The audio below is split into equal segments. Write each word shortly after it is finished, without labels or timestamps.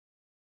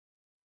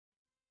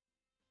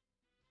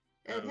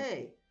And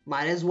hey,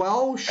 might as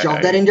well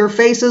shove that in their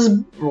faces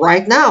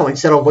right now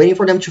instead of waiting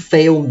for them to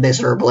fail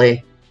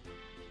miserably.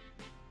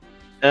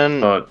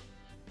 And,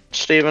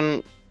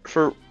 Steven,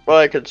 for what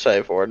I could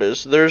say for it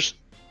is, there's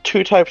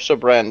two types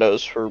of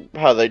randos for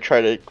how they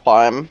try to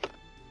climb.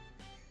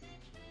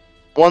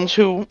 Ones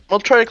who will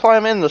try to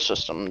climb in the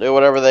system, do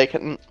whatever they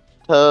can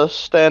to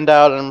stand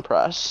out and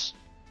impress.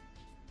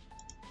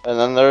 And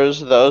then there's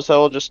those that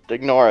will just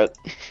ignore it.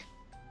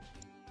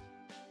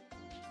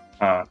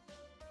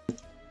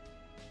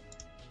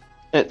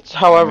 It's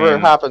however it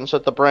happens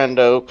that the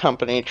Brando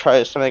company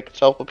tries to make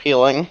itself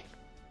appealing.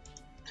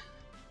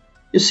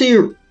 You see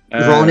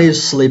Ronnie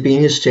is sleeping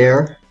in his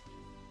chair.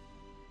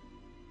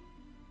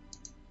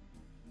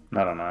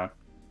 I don't know.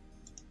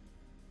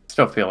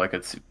 Still feel like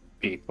it's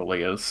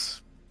equally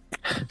as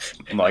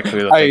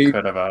likely that they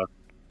could have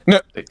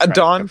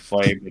Don,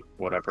 flame,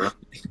 whatever.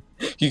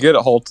 You get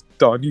halted.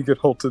 Don, you get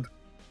halted.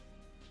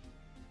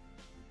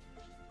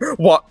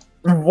 What?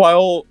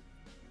 While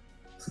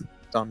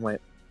Don, wait.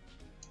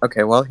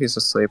 Okay, while he's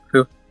asleep,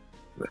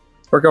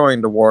 we're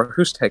going to war.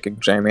 Who's taking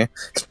Jamie?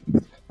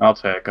 I'll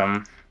take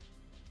him.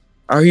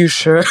 Are you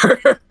sure?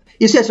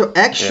 You see, so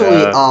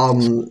actually,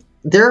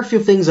 there are a few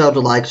things I would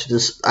like to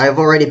just... I've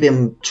already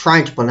been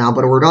trying to plan out,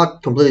 but we're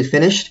not completely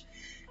finished.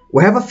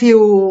 We have a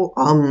few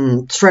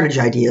strategy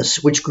ideas,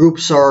 which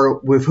groups are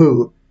with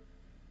who,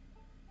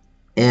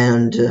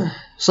 and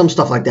some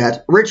stuff like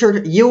that.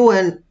 Richard, you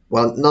and...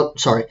 Well, not...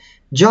 Sorry.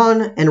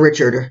 John and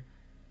Richard,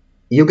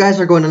 you guys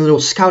are going on a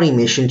little scouting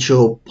mission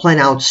to plan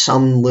out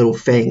some little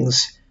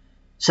things.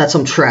 Set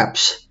some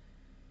traps.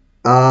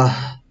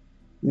 Why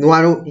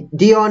don't...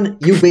 Dion,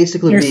 you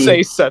basically You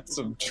say set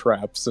some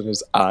traps and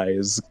his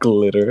eyes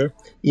glitter.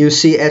 You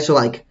see, it's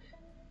like...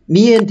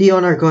 Me and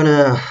Dion are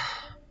gonna...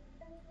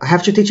 I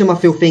have to teach him a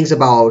few things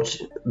about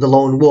the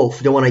lone wolf,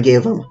 the one I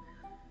gave him.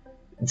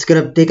 It's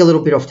gonna take a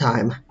little bit of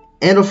time.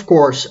 And of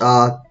course,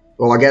 well,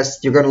 I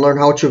guess you're gonna learn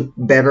how to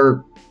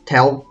better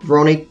tell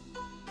Ronnie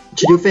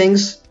to do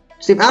things.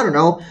 Steve, I don't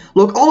know.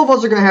 Look, all of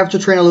us are gonna have to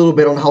train a little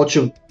bit on how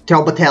to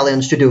tell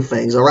battalions to do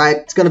things, alright?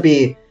 It's gonna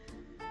be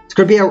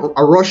a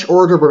rush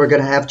order, but we're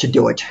gonna have to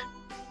do it.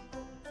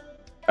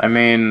 I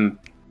mean,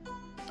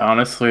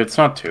 honestly, it's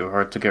not too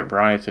hard to get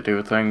Ronnie to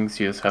do things.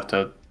 You just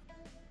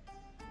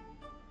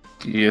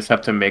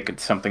have to make it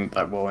something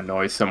that will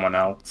annoy someone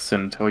else,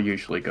 and he'll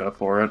usually go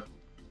for it.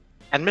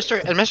 And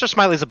Mr.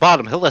 Smiley's a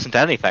bottom. He'll listen to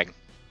anything.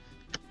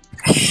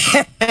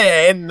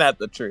 Isn't that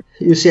the truth?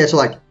 You see, it's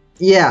like,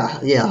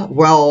 yeah.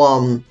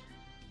 Well,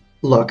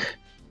 look,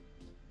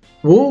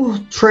 we'll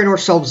train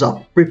ourselves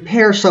up,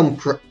 prepare a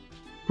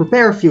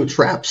few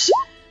traps.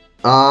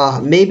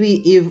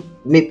 Maybe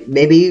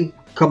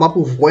come up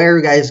with where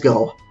you guys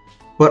go.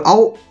 But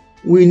all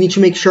we need to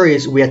make sure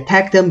is we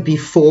attack them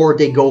before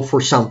they go for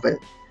something.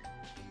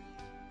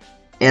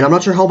 And I'm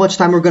not sure how much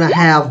time we're going to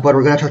have, but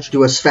we're going to try to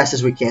do as fast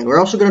as we can. We're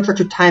also going to try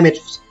to time it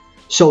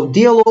so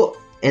Diolo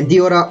and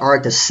Diora are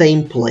at the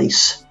same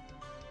place.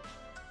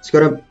 It's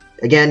going to,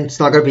 again, it's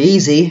not going to be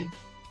easy,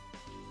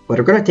 but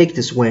we're going to take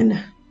this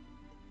win.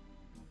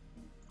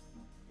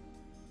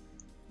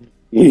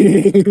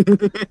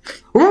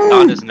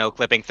 Don is no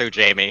clipping through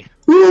Jamie.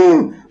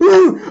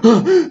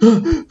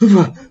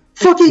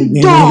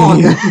 Fucking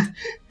dog!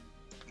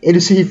 And you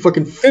see he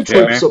fucking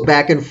flips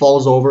back and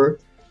falls over.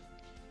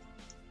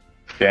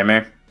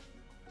 Jamie.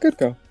 Good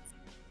go.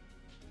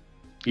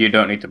 You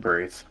don't need to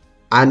breathe.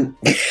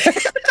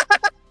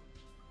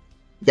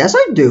 Yes,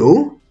 I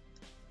do.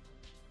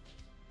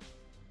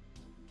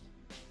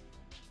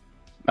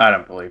 I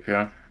don't believe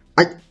you.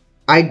 I do.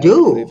 I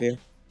believe you.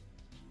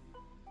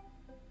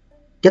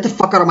 Get the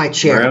fuck out of my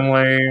chair.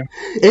 Really?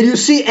 And you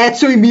see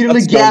Etsu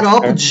immediately get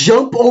up,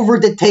 jump over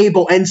the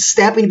table, and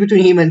step in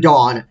between him and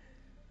Dawn.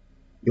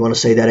 You want to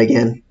say that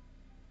again?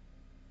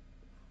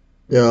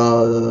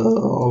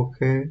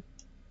 Okay.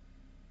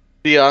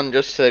 Dion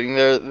just sitting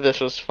there,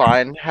 this was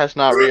fine, has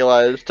not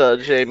realized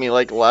Jamie,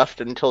 left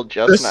until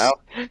just now.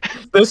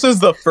 This is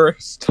the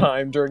first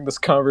time during this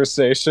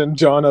conversation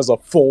John has a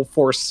full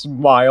force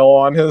smile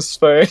on his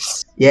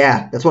face.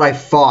 Yeah, that's what I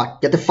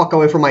thought. Get the fuck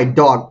away from my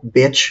dog,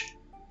 bitch.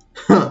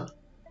 Huh.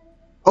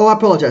 Oh, I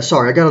apologize.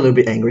 Sorry, I got a little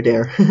bit angry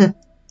there.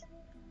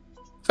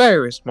 Very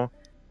reasonable.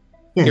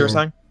 Yeah. You were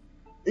saying?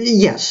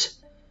 Yes.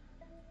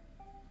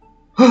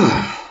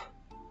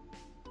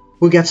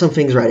 We'll get some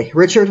things ready.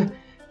 Richard,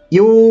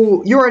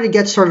 you already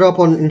get started up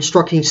on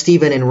instructing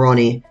Steven and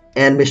Ronnie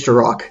and Mr.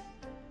 Rock.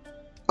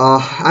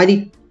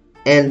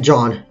 And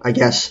John, I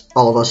guess,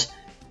 all of us.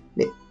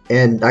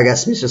 And I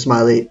guess Mr.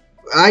 Smiley.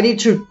 I need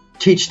to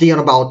teach Dion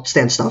about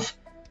stand stuff.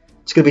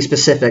 It's gonna be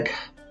specific.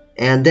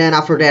 And then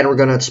after that, we're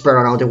gonna spread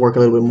around and work a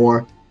little bit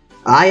more.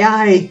 Aye,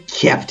 aye,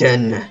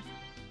 Captain.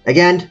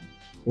 Again,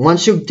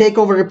 once you take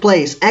over the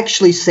place,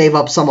 actually save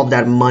up some of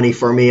that money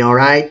for me,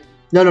 alright?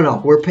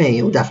 No, we're paying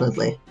you,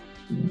 definitely.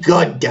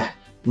 Good.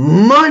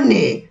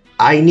 Money!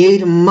 I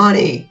need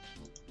money!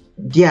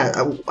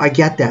 Yeah, I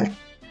get that.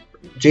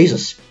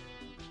 Jesus.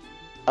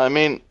 I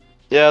mean,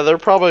 yeah, they're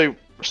probably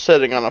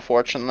sitting on a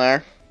fortune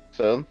there,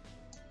 so...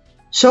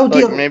 So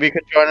Look, the maybe you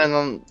could join in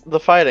on the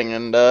fighting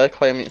and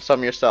claim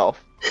some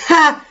yourself.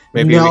 ha!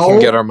 Maybe No, we can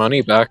get our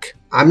money back.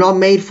 I'm not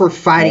made for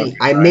fighting.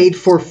 I'm right. made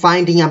for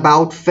finding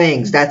about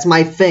things. That's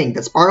my thing.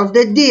 That's part of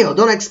the deal.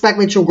 Don't expect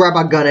me to grab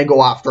a gun and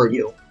go after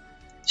you.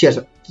 She has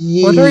a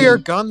What are your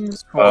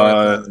guns for,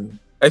 then?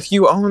 If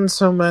you own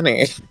so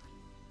many.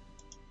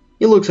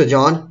 You look, Sir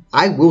John.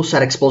 I will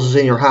set explosives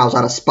in your house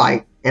out of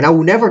spite, and I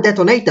will never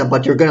detonate them.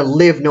 But you're gonna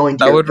live knowing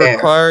That you're would there.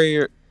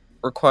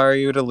 require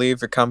you to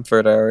leave your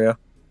comfort area.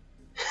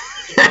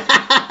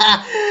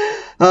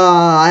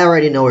 I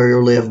already know where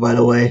you live, by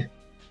the way.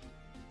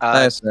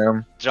 I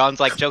assume. John's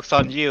like, joke's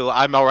on you.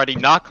 I'm already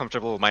not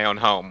comfortable with my own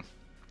home.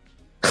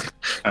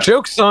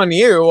 Joke's on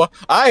you.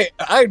 I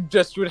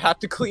just would have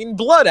to clean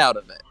blood out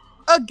of it.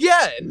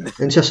 Again!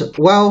 And just,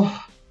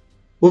 well,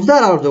 with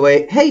that out of the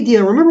way, hey,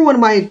 Dion, remember when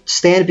my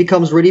stand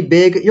becomes really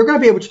big? You're gonna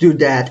be able to do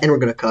that, and we're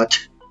gonna cut.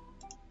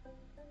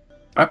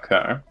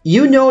 Okay.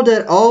 You know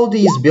that all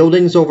these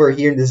buildings over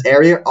here in this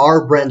area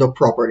are Brando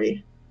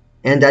property,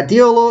 and that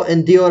Diolo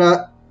and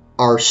Diora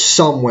are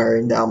somewhere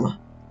in them.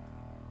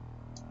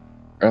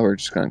 Oh, we're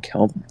just gonna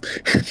kill them.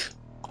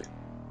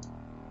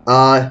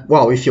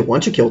 Well, if you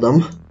want to kill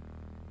them.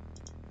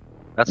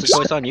 That's a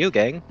choice on you,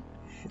 gang.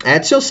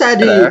 Ezio said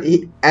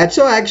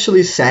Ezio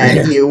actually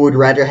said he would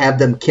rather have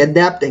them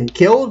kidnapped and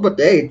killed, but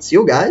hey, it's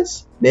you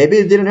guys. Maybe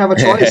it didn't have a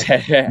choice.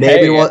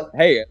 Maybe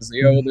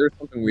Ezio, there's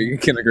something we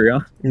can agree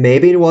on.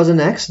 Maybe it was an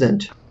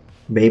accident.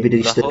 Maybe they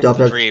The slipped hope up of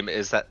the that. dream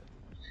is that...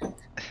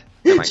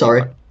 Never mind,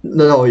 Sorry.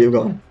 No, you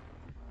go.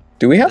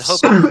 Do we have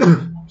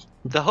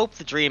The hope of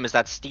the dream is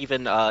that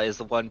Steven is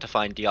the one to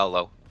find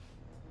Diallo.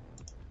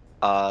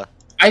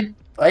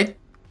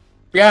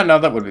 Yeah, no,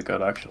 that would be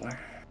good, actually.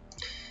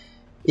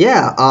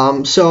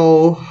 Yeah,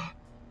 so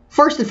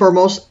first and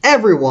foremost,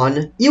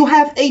 everyone, you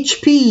have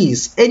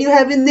HPs and you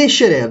have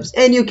initiatives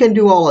and you can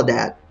do all of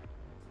that.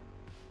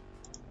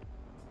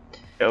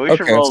 Yeah, we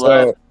should roll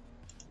that.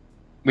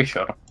 We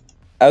should.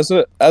 As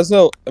a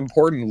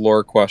important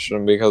lore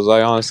question, because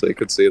I honestly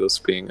could see this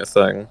being a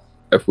thing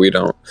if we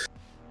don't.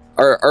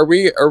 Are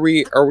we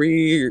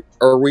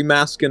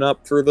masking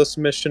up for this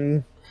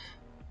mission?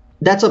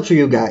 That's up to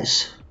you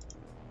guys.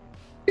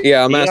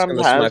 Yeah, I'm Dion asking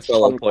this to my has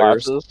fellow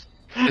players. sunglasses.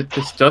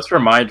 This does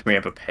remind me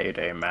of a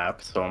Payday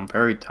map, so I'm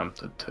very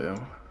tempted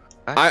to.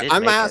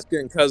 I'm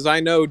asking because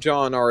I know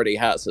John already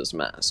has his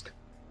mask.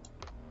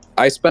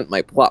 I spent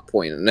my plot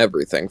point and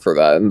everything for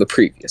that in the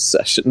previous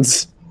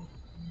sessions.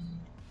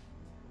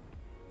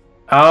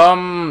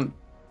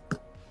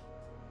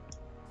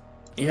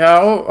 Yeah,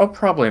 I'll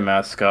probably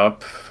mask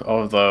up,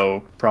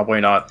 although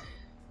probably not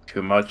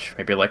too much.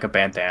 Maybe like a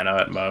bandana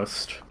at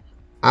most.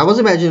 I was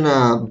imagining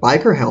a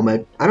biker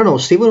helmet. I don't know,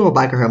 Steven with a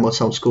biker helmet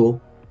sounds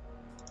cool.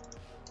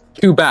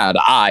 Too bad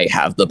I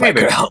have the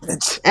Maybe. biker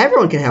helmet.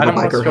 Everyone can have I a don't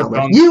wanna biker steal helmet.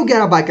 John's- You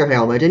get a biker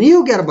helmet, and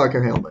you get a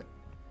biker helmet.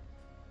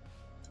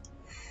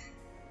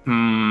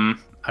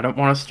 I don't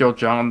want to steal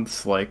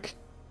John's, like,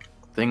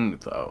 thing,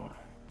 though.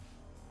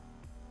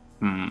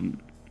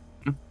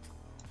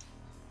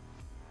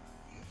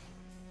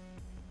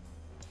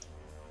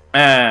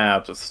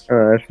 I'll just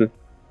wear,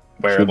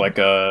 like,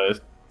 a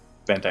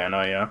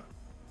bandana, yeah.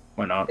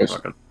 Why not?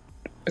 Fuck it.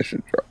 I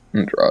should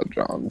draw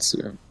John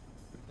soon.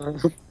 One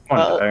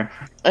day.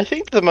 I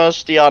think the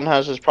most Dion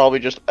has is probably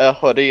just a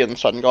hoodie and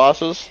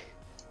sunglasses.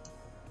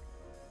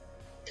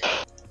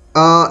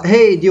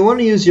 Hey, do you want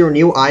to use your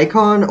new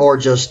icon or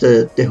just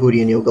the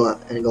hoodie and your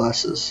and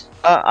glasses?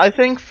 I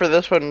think for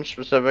this one in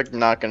specific, I'm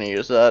not going to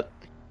use that.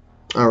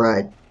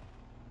 Alright.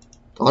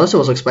 Honestly, I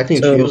was expecting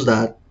you to use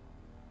that.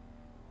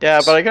 Yeah,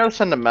 but I gotta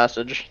send a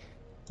message.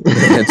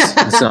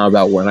 it's not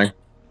about winning.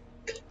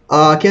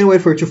 Can't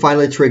wait for it to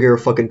finally trigger a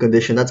fucking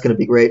condition. That's gonna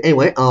be great.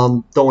 Anyway,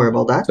 don't worry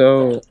about that.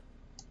 So,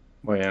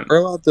 Wait. we're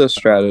allowed to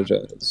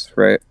strategize,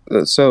 right?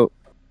 So,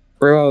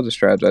 we're allowed to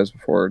strategize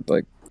before,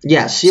 like...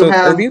 Yes, you So,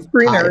 have are these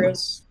green time.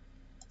 areas?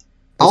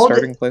 The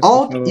starting places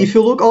for the- If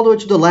you look all the way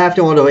to the left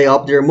and all the way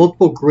up, there are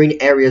multiple green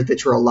areas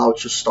that you're allowed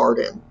to start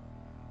in.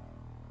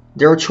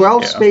 There are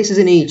 12 Yeah. spaces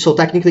in each, so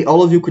technically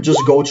all of you could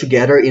just go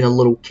together in a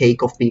little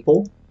cake of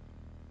people.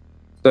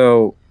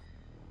 So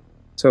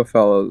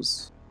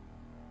fellows,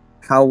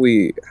 how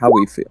we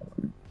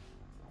feeling?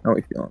 How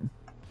we feeling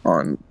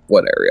on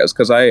what areas?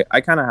 Because I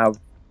kind of have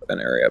an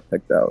area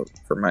picked out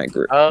for my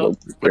group. little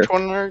group Which here.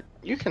 one are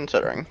you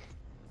considering?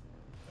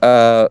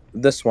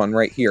 This one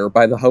right here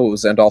by the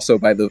hose and also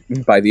by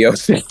the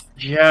ocean.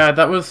 Yeah,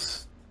 that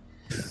was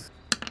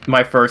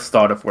my first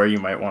thought of where you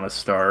might want to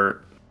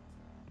start.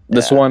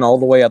 This Yeah. one all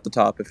the way at the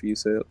top, if you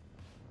see it.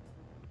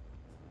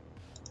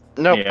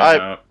 Nope,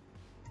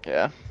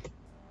 Yeah.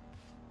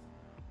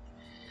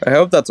 I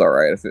hope that's all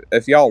right.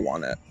 If y'all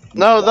want it.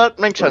 No, that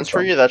makes That's sense for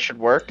fine. you. That should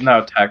work.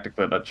 No,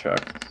 tactically, that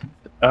check.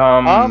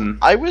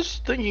 I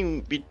was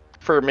thinking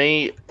for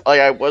me,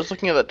 like I was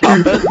looking at the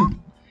top bit.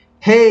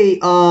 Hey,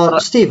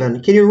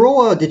 Steven, can you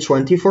roll a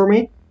d20 for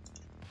me?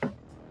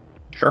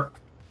 Sure.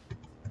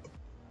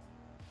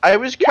 I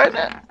was kind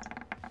of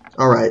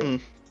Alright.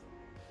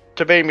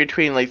 debating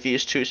between like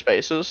these two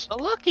spaces. A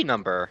lucky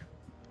number.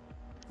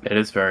 It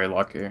is very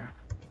lucky.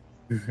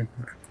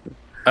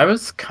 I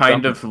was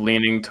kind of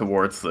leaning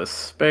towards this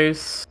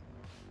space.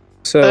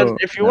 So Then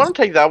if you want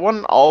to take that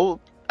one, I'll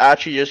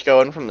actually just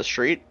go in from the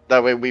street.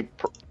 That way we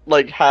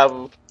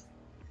have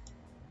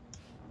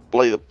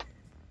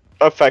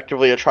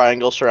effectively a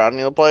triangle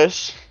surrounding the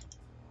place.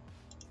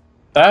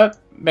 That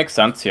makes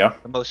sense, yeah.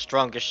 The most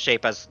strongest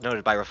shape as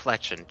noted by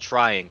reflection,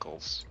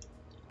 triangles.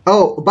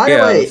 Oh, by the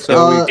Yeah, way,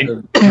 so we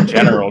In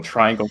general,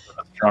 triangles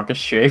are the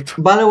strongest shape.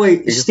 by the way,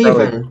 we could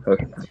Stephen,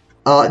 probably-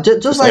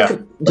 just Yeah,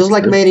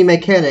 like true. many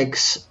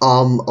mechanics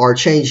are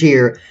changed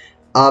here,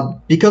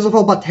 because of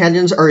how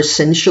battalions are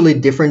essentially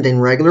different than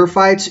regular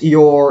fights,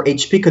 your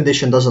HP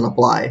condition doesn't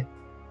apply.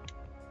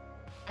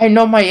 I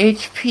know my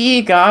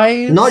HP,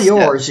 guys. Not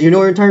yours, you know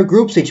your entire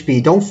group's HP.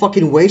 Don't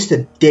fucking waste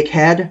it,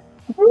 dickhead.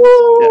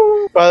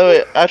 Woo! By the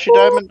way, actually,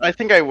 Diamond, I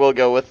think I will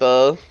go with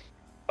the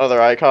other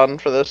icon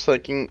for this,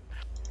 thinking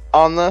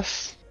on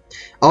this.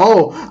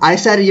 Oh, I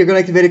said you're gonna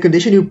activate a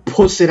condition, you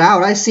puss it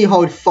out. I see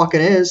how it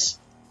fucking is.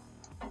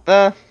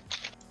 I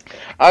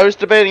was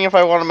debating if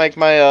I want to make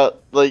my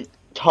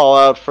call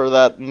out for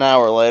that now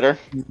or later.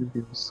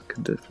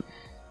 Condition.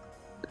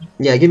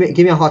 Yeah, give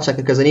me a hot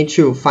second because I need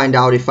to find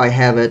out if I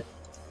have it.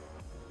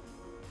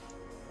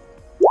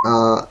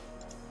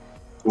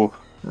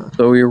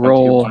 So we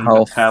roll 21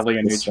 health.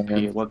 battalion the HP.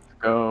 same. Let's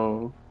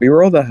go. We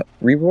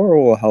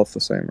roll health the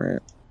same, right?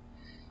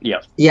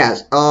 Yeah.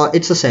 Yes,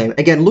 it's the same.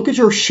 Again, look at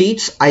your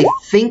sheets. I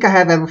think I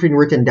have everything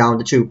written down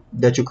that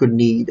you could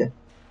need.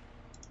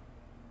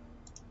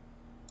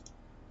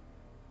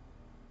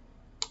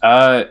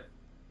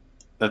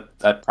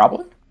 That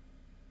probably.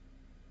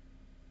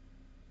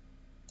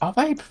 Oh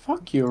wait,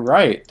 fuck you,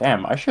 right?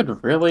 Damn, I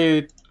should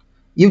really.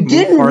 You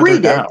didn't farther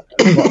read down.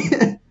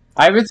 it.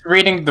 I was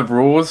reading the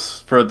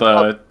rules for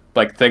the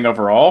thing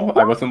overall.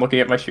 I wasn't looking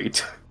at my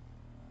sheet.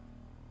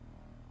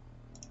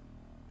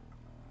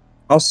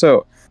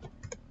 Also,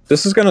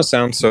 this is gonna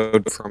sound so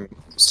from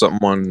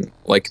someone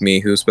like me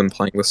who's been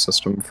playing this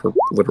system for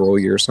literal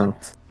years now.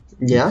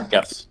 Yeah.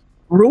 Yes.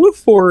 Rule of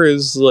 4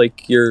 is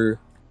like your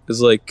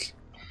Bronze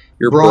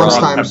bronze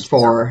times times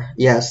 4.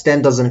 Yes,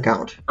 then doesn't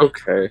count.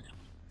 Okay.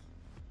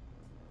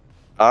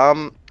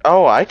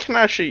 Oh, I can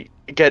actually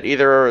get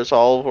either a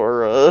resolve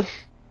or a.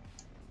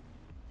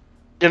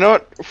 You know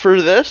what?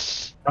 For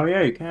this, Oh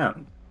yeah, you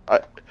can.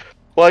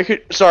 well, I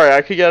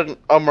could get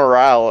a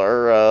morale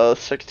or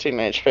 16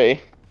 HP.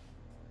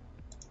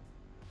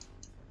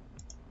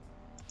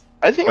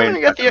 I think Wait I'm a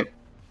gonna get the second.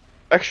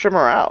 extra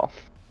morale.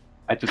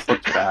 I just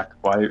looked back.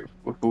 Why?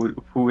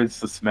 Who is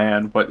this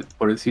man? What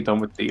has he done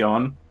with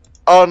Dion?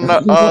 Oh no,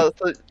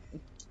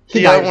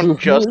 the other died. one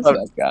just is had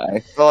that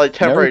guy? like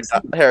temporary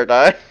hair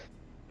dye.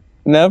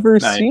 Never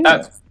Nah, seen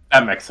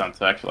that makes sense.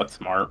 Actually, that's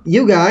smart.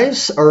 You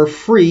guys are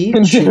free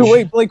it. to.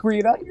 Wait, Blake, were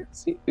you not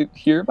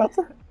hear about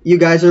that? You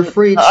guys are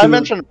free to. I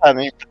mentioned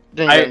Penny.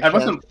 Didn't get a I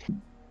wasn't.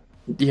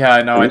 Yeah,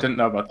 I know. I didn't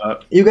know about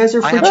that. You guys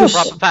are I free have to. a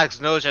proper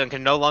Paxnosia and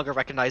can no longer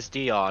recognize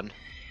Dion.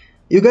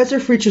 You guys are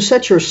free to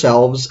set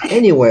yourselves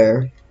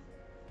anywhere.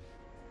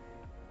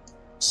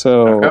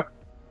 So, Okay.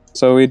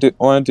 so we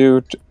want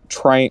to do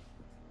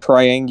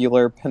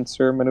triangular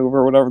pincer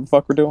maneuver, whatever the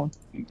fuck we're doing.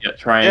 Yeah,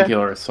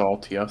 triangular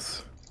assault.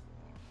 Yes.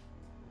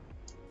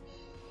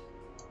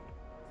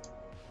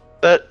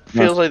 That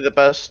feels like the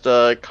best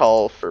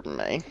call for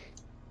me.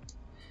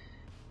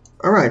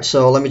 Alright,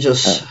 so let me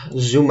just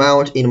zoom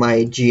out in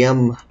my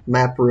GM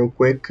map real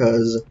quick,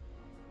 because...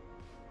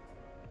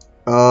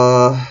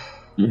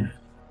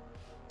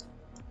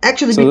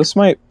 Actually, So this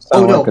might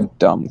sound Oh, no. like a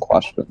dumb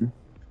question.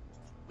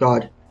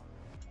 God.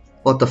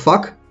 What the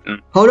fuck? Mm.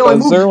 Oh no, I Is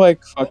moved! there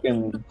like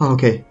fucking... Oh,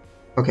 okay.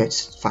 Okay,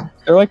 it's fine.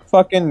 They're like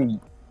fucking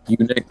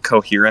unit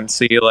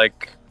coherency,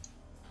 like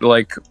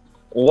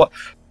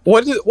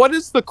what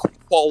is the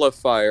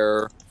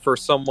qualifier for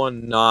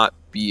someone not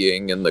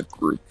being in the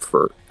group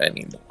for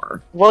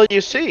anymore? Well, you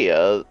see,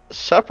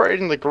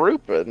 separating the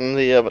group and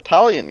the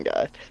battalion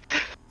guy.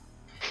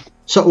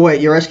 So,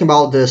 wait, you're asking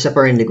about the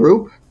separating the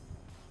group?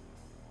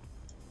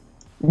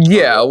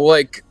 Yeah,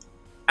 like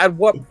at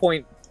what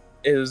point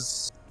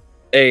is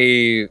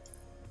a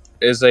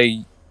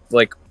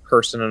like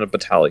person in a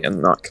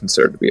battalion not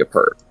considered to be a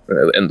part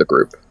in the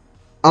group?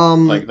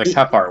 Like the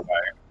Kefar way.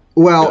 Do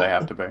they well,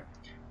 have to be?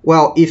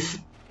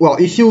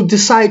 if you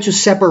decide to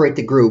separate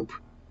the group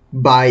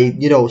by,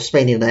 you know,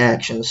 spending the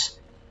actions,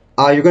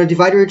 you're going to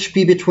divide your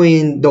HP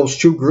between those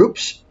two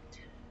groups,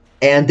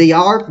 and they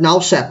are now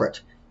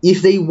separate.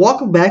 If they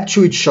walk back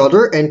to each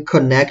other and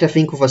connect, I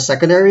think, with a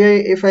secondary,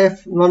 if I'm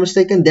not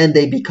mistaken, then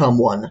they become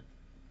one.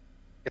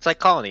 It's like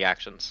colony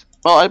actions.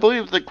 Well, I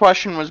believe the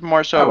question was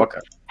more so, Oh, okay.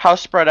 how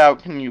spread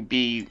out can you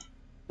be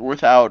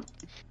without...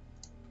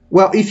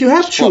 Well, if you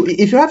have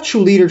two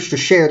leaders to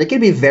share, they can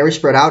be very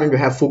spread out and you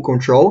have full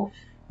control.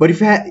 But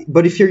if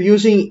you're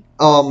using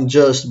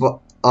just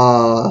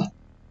the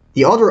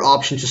other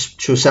option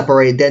to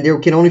separate, then they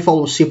can only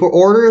follow simple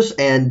orders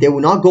and they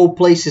will not go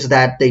places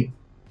that they,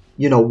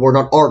 you know, were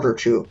not ordered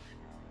to.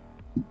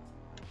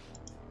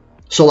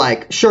 So,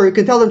 like, sure, you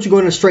can tell them to go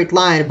in a straight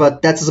line,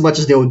 but that's as much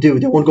as they will do.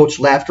 They won't go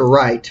to left or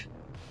right.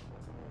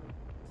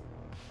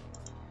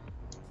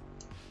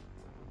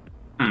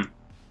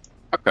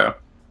 Okay.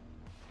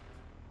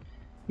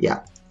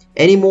 Yeah.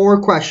 Any more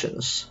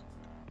questions?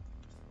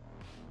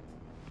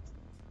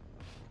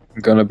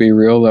 I'm gonna be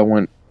real. That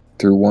went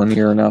through one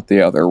ear and out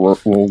the other.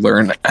 We'll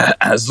learn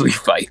as we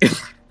fight.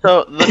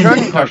 So the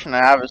joining question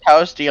I have is, how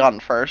is Dion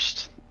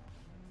first?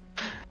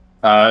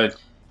 Good.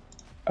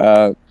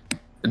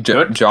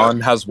 John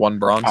has 1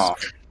 bronze. Oh,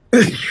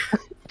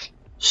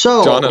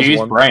 So, John you has use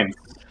 1. brains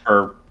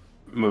for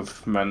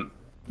movement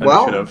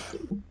well,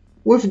 initiative.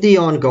 with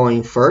Dion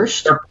going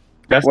first,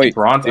 That's Wait,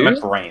 bronze. I do meant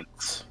you?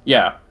 brains.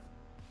 Yeah.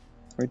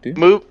 Wait, do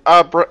you?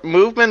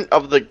 Movement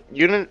of the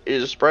unit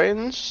is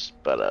brains,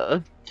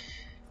 but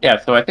Yeah,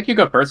 so I think you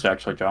go first,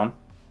 actually, John.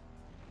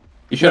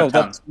 You should No, have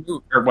 10. that's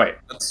move. Or wait.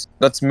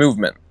 That's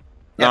movement.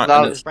 Yeah, Not that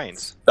initiative. is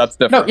brains. That's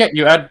different. No, yeah,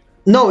 you add.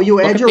 no, you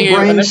Look add at your the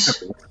brains.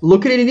 initiative.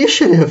 Look at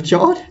initiative,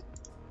 John.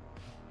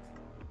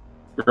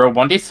 You roll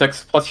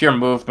 1d6 plus your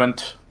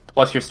movement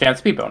plus your stand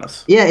speed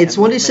bonus. Yeah, it's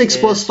And 1d6 movement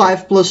plus is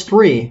 5 plus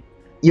 3.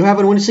 You have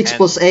a 1d6 And-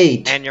 plus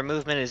 8. And your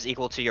movement is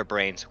equal to your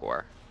brain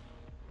score.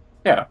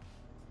 Yeah.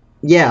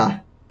 Yeah.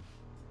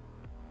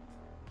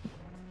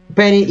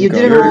 Penny, you Go.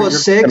 didn't You're- roll a you're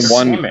 6.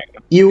 one- Aiming.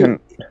 You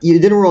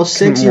didn't roll a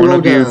 6, Can you one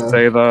rolled of you a...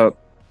 say that?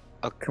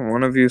 Okay. Can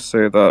one of you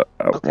say that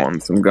at Okay.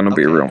 once? I'm gonna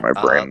be Okay, real. My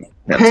brain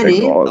can't Penny?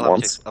 take it all at Allow me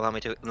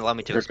once. to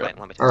You're explain.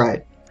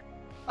 Alright.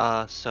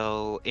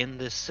 So in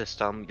this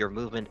system, your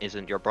movement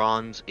isn't your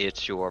bronze;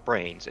 it's your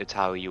brains. It's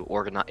how you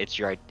organize. It's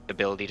your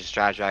ability to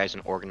strategize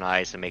and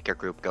organize and make your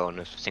group go in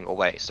a single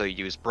way. So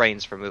you use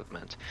brains for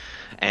movement.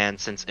 And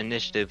since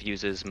initiative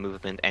uses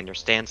movement and your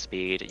stand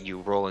speed,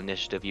 you roll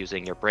initiative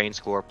using your brain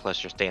score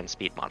plus your stand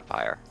speed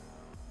modifier.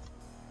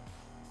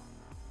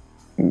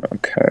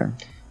 Okay,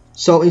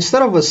 So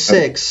instead of a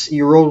 6,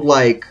 you rolled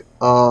like,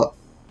 that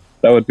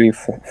would be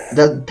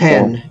the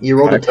 10. You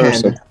rolled a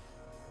 10.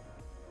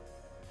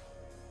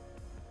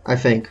 I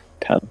think.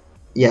 10.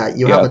 Yeah,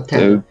 you have a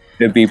 10.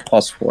 It'd be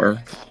 +4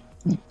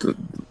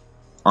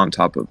 on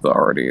top of the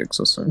already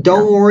existing.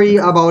 Don't worry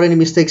about any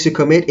mistakes you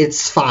commit.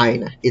 It's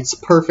fine. It's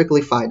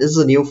perfectly fine. This is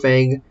a new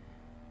thing.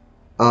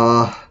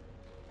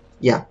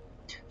 Yeah.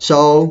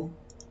 So,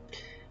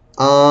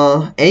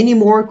 any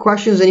more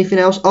questions? Anything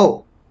else?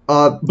 Oh,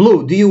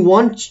 Blue, do you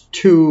want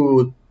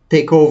to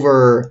take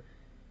over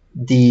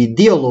the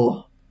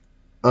Diolo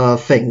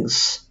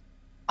things?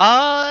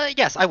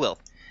 Yes, I will.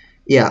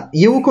 Yeah,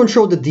 you will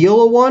control the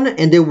Diolo one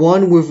and the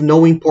one with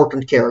no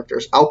important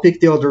characters. I'll pick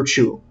the other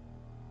 2.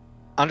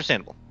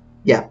 Understandable.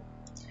 Yeah.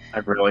 I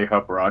really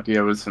hope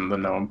Ragio is in the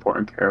no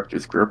important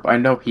characters group. I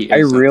know he is. I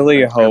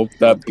really hope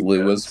that because-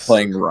 Blue is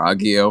playing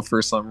Ragio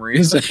for some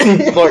reason.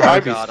 look, Oh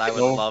I'd be god, I would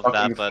so love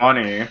fucking that, but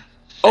funny.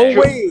 Oh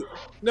wait,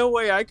 no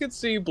way! I could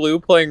see Blue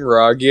playing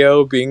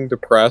Ragio, being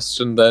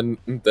depressed, and then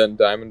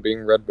Diamond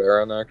being Red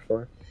Baron.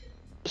 Actually,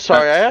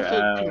 sorry, I have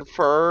That's to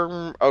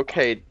confirm.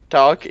 Okay,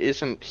 Doc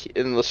isn't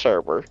in the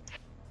server,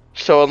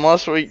 so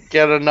unless we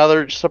get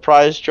another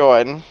surprise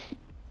join,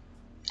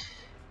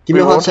 Give me we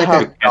a hot won't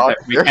second. have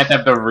We can't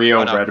have the real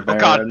oh, no. Red Oh Baron.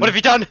 god, what have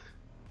you done?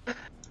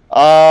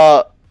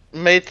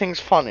 Made things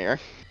funnier.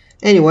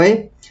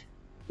 Anyway,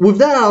 with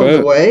that out of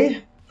the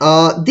way,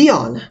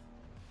 Dion,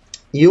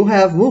 you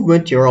have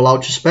movement you're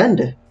allowed to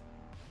spend.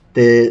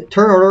 The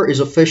turn order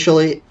is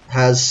officially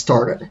has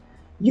started.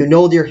 You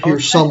know they're here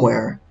Okay.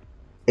 somewhere.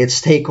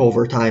 It's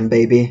takeover time,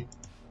 baby.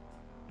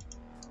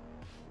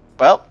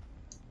 Well,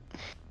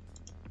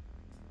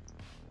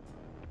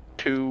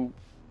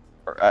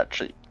 or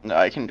actually, no,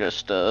 I can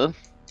just Yeah,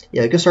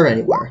 you can start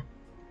anywhere.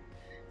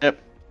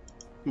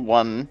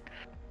 1,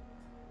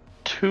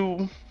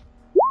 2,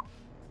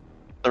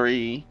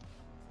 3,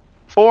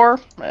 4,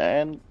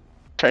 and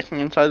checking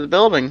inside the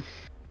building.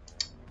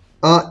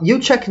 You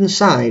check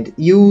inside.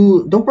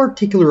 You don't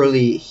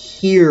particularly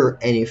hear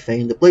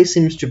anything. The place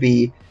seems to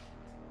be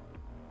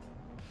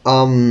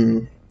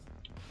abandoned.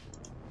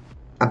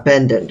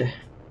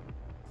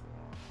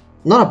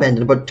 Not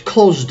abandoned, but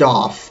closed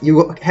off.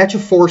 You had to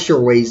force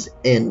your ways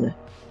in.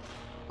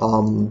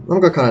 I'm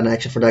gonna cut an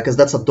action for that because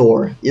that's a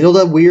door. You know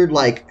that weird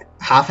like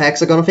half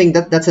hexagon thing?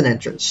 That's an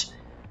entrance.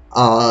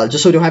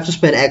 Just so you don't have to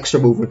spend extra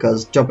movement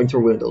because jumping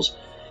through windows.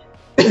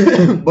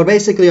 But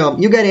basically,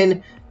 you get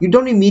in. You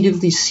don't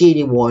immediately see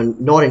anyone,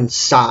 not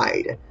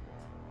inside.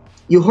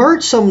 You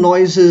heard some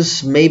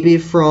noises, maybe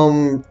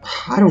from,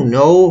 I don't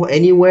know,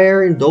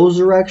 anywhere in those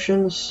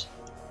directions.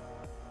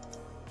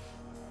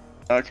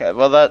 Okay,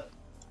 well that.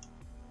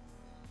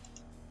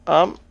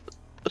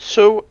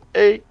 So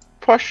a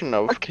question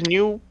of, can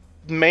you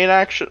main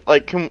action,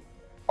 like,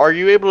 are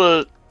you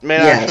able to main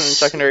action and Yes.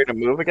 secondary to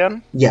move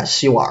again?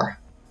 Yes, you are.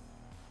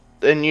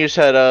 And you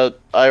said,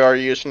 I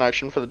already used an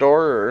action for the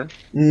door, or?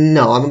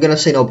 No, I'm gonna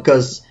say no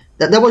because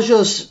that was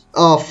just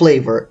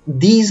flavor.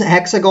 These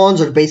hexagons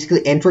are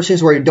basically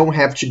entrances where you don't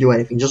have to do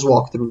anything, just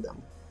walk through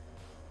them.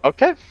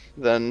 Okay,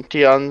 then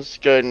Tion's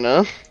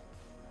gonna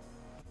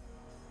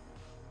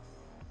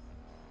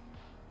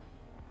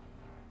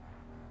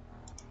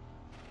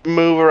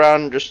move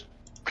around and just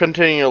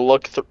continue to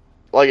look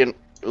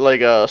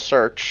like a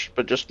search,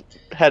 but just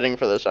heading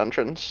for this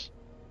entrance.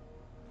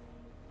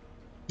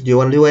 Do you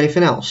want to do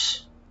anything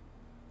else?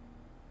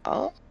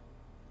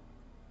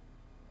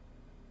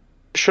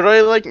 Should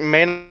I like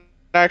main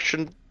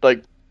action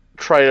like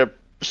try to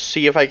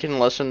see if I can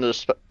listen to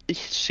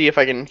see if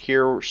I can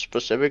hear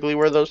specifically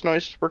where those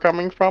noises were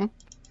coming from?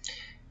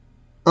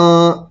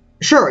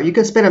 Sure, you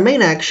can spend a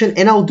main action,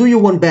 and I'll do you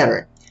one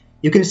better.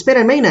 You can spend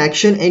a main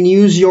action and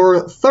use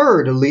your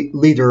third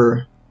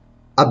leader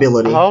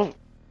ability. Oh,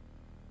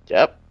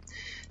 yep.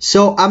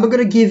 So I'm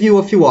gonna give you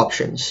a few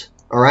options.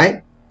 All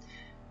right.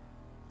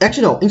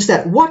 Actually, no.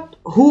 Instead,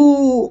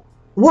 who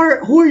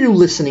are you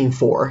listening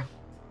for?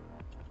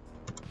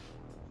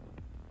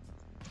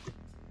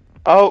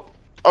 Oh,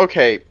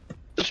 okay.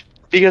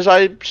 Because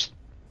I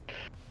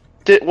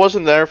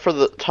wasn't there for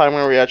the time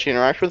when we actually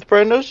interacted with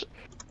Brandos.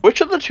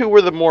 Which of the two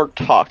were the more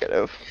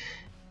talkative?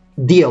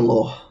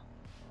 Diallo.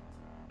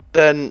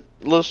 Then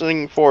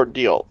listening for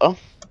Diallo.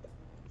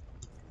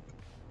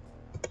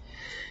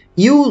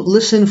 You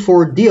listen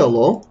for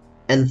Diallo,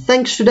 and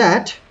thanks to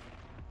that,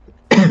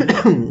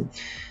 sorry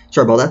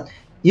about that,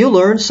 you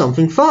learn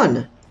something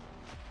fun.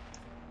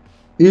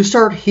 You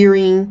start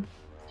hearing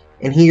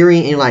and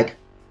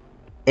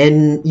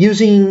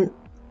using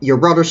your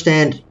brother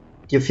stand,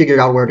 you figured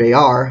out where they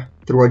are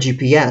through a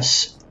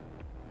GPS.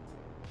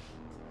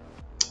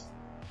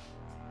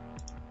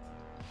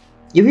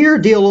 You hear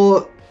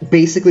Diallo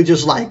basically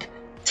just like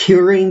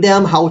tearing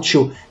them how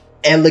to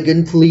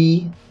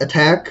elegantly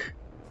attack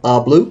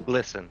Blue.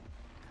 Listen,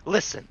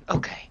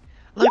 okay.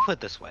 Let me put it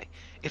this way.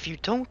 If you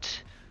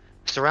don't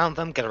surround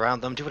them, get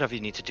around them, do whatever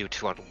you need to do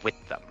to outwit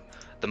them.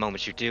 The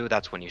moment you do,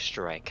 that's when you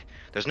strike.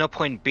 There's no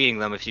point in beating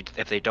them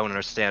if they don't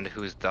understand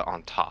who's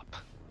on top.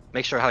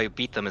 Make sure how you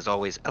beat them is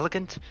always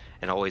elegant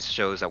and always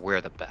shows that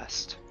we're the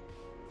best.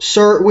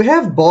 Sir, we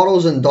have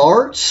bottles and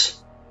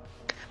darts.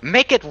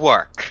 Make it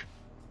work!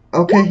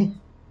 Okay.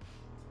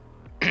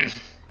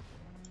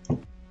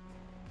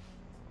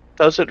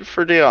 Does it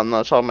for Dion,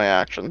 that's all my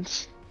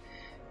actions.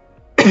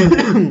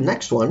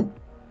 Next one.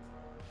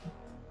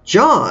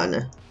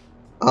 John.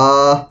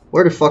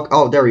 Where the fuck?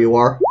 Oh, there you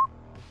are.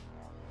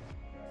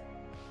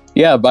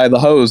 Yeah, by the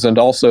hose and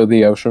also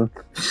the ocean.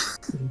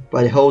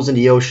 By the hose in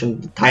the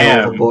ocean, the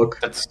title of the book.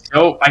 That's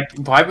so.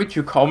 Why would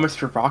you call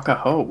Mr. Rock a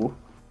hoe?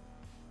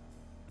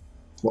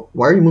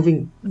 Why are you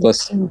moving?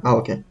 Listen, Oh,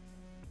 okay.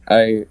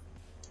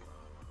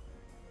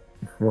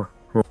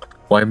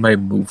 Why am I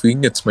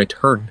moving? It's my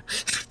turn.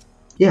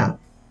 Yeah,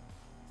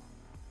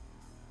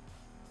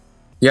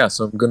 Yeah,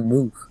 so I'm gonna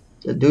move.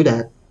 do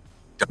that,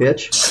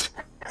 bitch.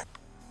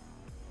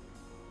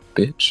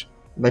 Bitch.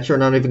 Bet you're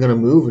not even gonna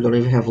move. You don't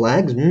even have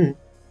legs.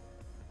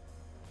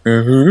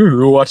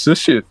 Watch this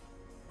shit.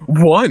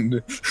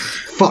 1.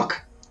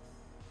 Fuck.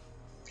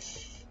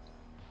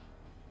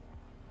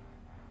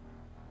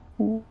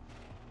 Move.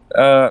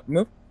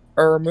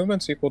 Are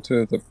movement's equal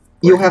to the.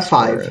 You have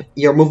 5. Right?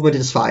 Your movement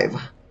is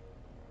 5.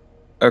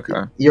 Okay.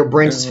 Your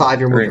brain's is 5.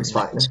 Your movement's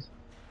 5.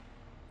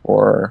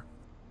 4.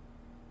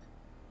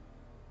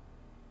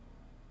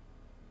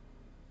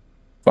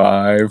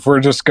 5. We're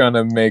just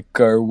gonna make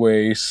our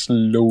way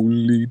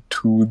slowly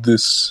to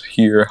this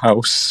here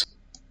house.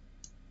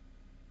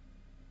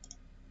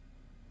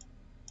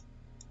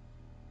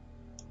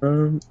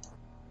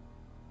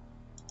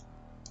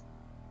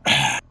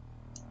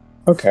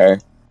 Okay.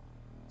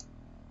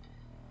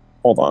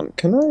 Hold on.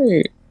 Can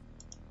I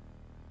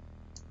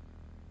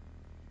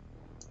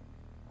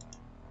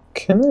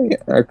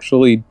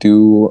actually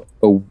do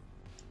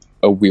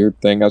a weird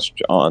thing as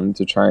John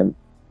to try and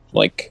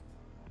like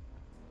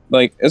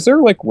is there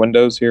like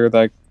windows here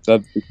that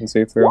we can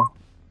see through?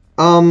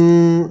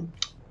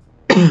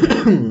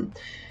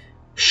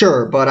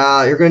 Sure,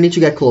 but you're gonna need to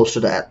get close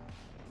to that.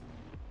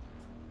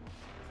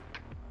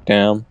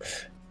 Damn.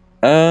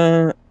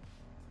 Alright.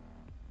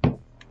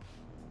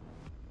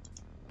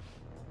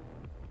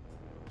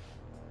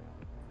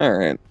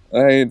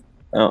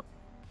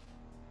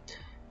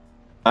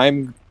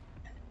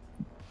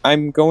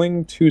 I'm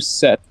going to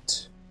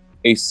set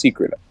a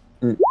secret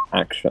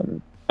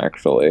action,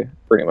 actually,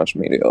 pretty much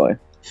immediately.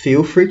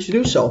 Feel free to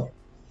do so.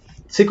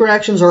 Secret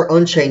actions are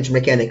unchanged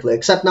mechanically,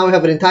 except now we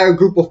have an entire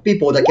group of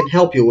people that can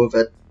help you with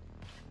it.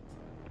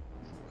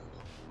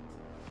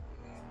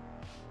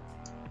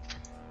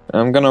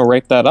 I'm gonna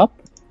write that up,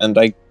 and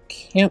I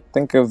can't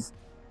think of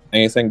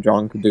anything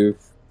John could do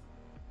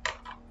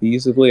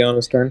feasibly on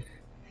his turn.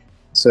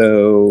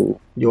 So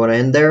You want to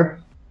end there?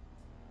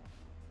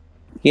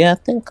 yeah, I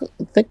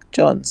think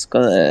John's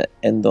gonna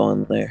end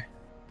on there.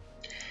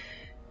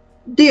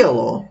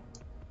 Diallo.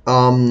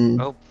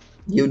 Oh.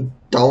 You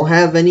don't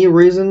have any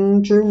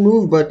reason to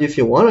move, but if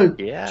you wanted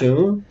Yeah.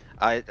 to.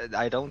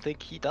 I don't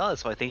think he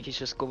does, so I think he's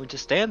just going to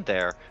stand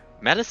there,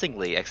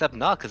 menacingly, except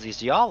not, because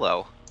he's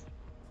Yallo.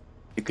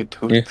 You could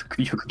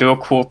do a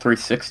cool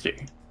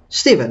 360.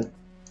 Steven.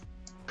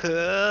 He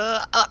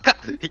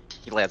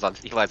lands on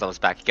his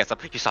back, he gets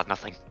up, you saw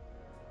nothing.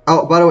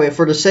 Oh, by the way,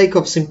 for the sake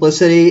of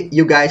simplicity,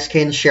 you guys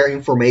can share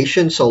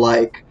information, so,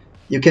 like,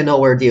 you can know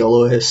where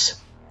Diallo is.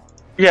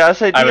 Yeah, I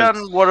say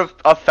Dion would have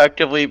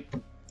effectively,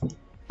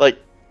 like,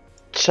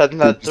 said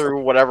that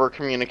through whatever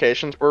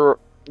communications we're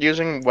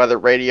using, whether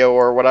radio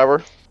or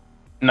whatever.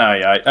 No,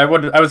 yeah, I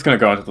was gonna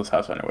go into this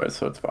house anyway,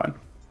 so it's fine.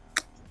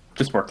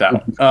 Just worked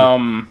out.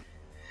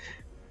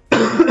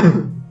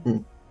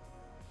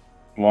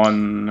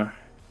 1,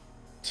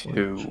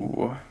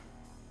 2,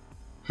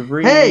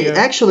 3. Hey,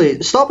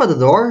 actually, stop at the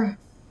door.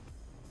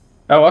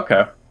 Oh,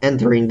 okay.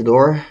 Entering the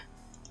door.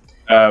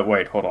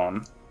 Wait, hold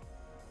on.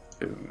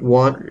 2,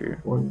 3,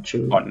 1,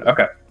 2. 1.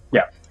 Okay.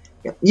 Yeah.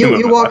 Yeah.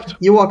 You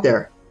walk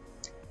there.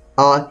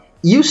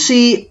 You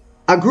see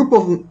a group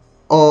of.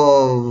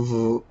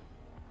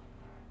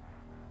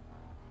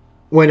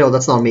 Wait, no,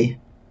 that's not me.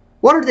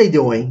 What are they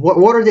doing?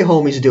 What are the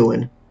homies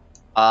doing?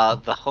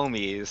 The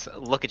homies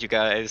look at you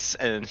guys,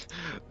 and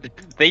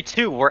they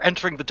too were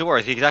entering the door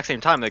at the exact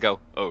same time. They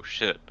go, "Oh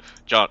shit,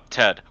 John,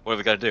 Ted, what are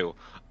we gonna do?"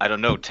 "I don't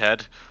know,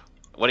 Ted.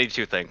 What do you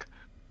two think?"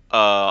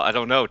 I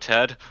don't know,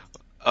 Ted.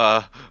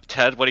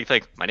 Ted, what do you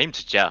think?" "My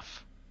name's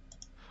Jeff."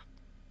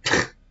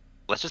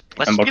 Let's just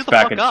And looks give the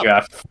back fuck at up.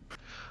 Jeff.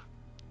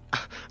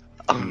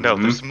 Oh no,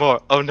 there's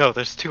more. Oh no,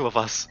 there's 2 of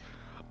us.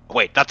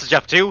 Wait, that's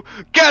Jeff too?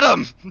 Get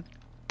him!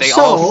 They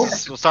all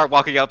start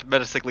walking up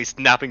menacingly,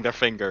 snapping their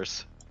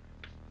fingers.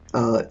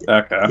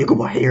 Okay. You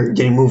go here,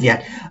 didn't move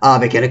yet.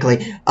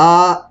 Mechanically.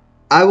 I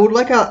would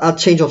like a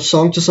change of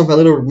song to something a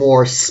little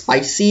more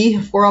spicy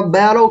for a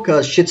battle,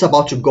 cause shit's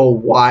about to go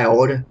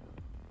wild.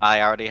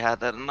 I already had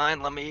that in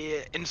mind. Let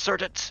me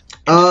insert it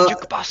into the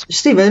jukebox.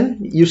 Steven,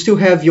 you still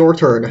have your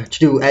turn to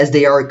do, as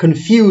they are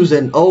confused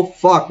and oh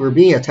fuck, we're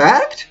being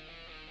attacked?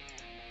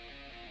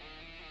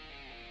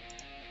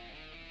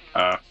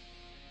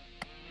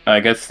 I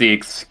guess the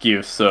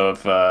excuse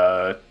of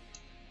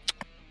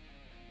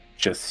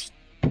just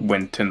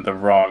went in the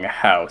wrong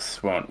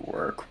house won't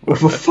work.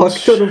 With a fuck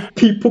ton of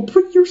people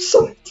by your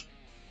side.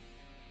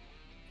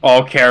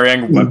 All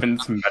carrying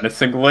weapons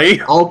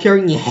menacingly. All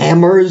carrying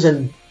hammers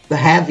and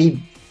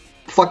heavy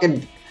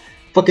fucking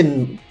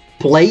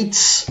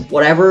plates,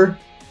 whatever.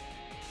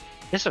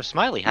 Mr.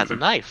 Smiley has a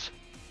knife.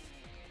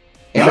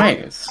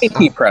 Nice.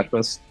 AP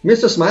precious.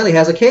 Mr. Smiley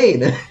has a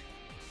cane.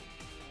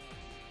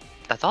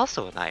 That's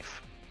also a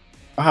knife.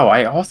 Wow,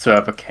 I also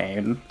have a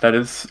cane. That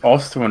is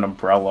also an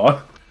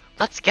umbrella.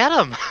 Let's get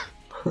him.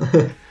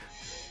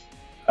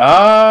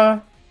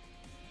 Yeah,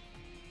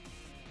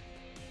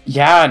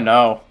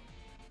 no.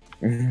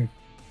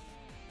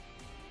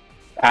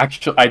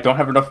 Actually, I don't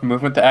have enough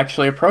movement to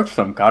actually approach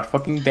them. God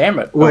fucking damn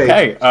it. Wait.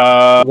 Okay,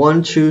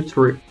 1, 2,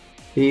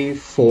 3,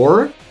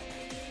 4.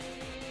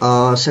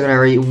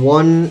 Secondary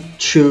 1,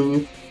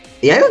 2.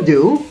 Yeah, you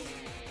do.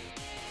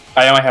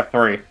 I only have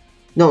 3.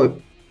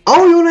 No.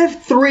 Oh, you only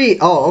have 3.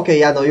 Oh, okay.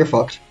 Yeah, no, you're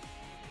fucked.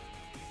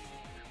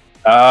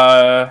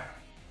 I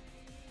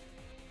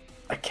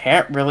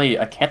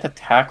can't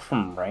attack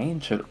from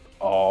range at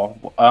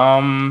all.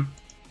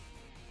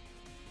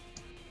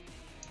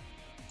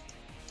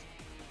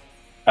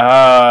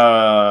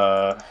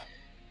 I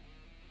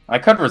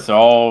could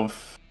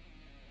resolve.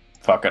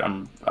 Fuck it,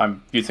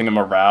 I'm using a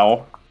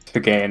morale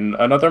to gain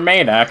another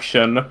main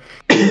action.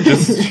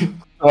 Just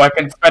so I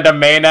can spend a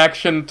main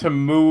action to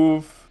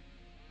move.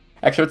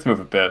 Actually, let's move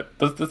a bit.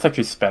 Let's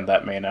actually spend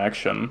that main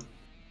action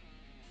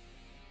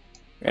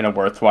in a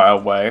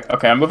worthwhile way.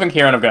 Okay, I'm moving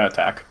here and I'm gonna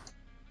attack.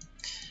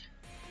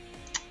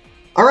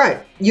 Alright,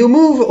 you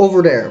move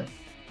over there.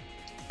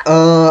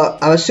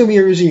 I'm assuming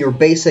you're using your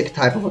basic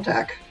type of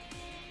attack.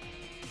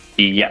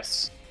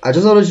 Yes. I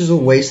just noticed you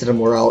just wasted a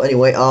morale.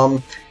 Anyway,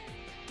 What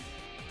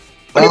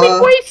do you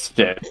mean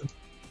wasted?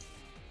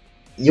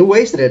 You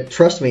wasted it,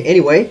 trust me.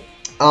 Anyway,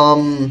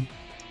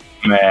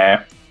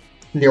 Meh.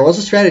 there was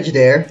a strategy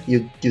there.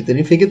 You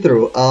didn't think it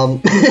through.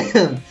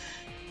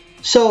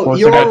 So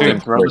What's the guy doing?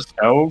 Throw the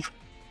stove?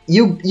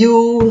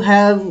 You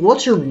have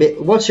what's your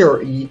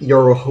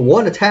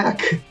one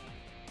attack?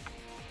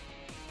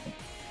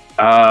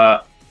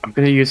 I'm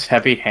gonna use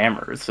heavy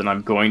hammers, and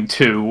I'm going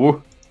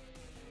to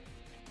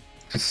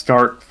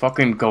start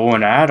fucking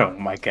going at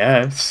him, I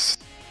guess.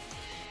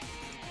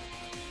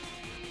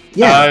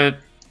 Yeah.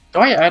 Do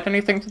I add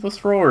anything to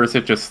this roll, or is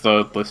it just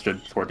the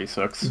listed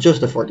 46?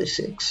 Just the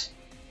 46.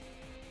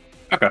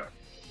 Okay.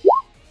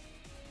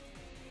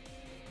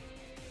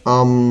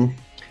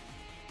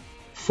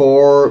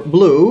 For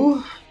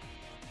blue,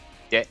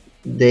 Yeah.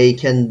 they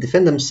can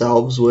defend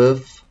themselves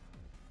with.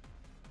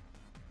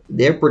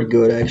 They're pretty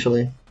good,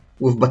 actually.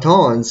 With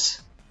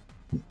batons.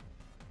 Do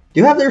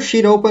you have their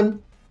sheet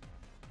open?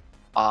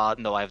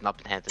 No, I have not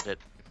been handed it.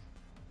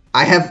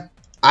 I have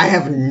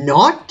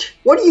not?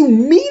 What do you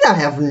mean I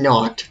have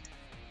not?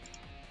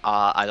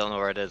 I don't know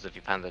where it is if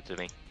you hand it to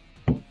me.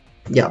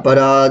 Yeah,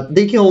 but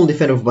they can only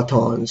defend with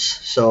batons,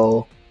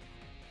 so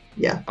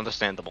yeah.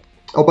 Understandable.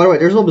 Oh, by the way,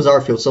 there's no bizarre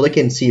field, so they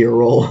can see your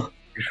roll.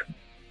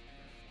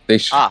 They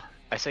should. Ah,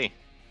 I see.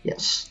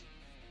 Yes.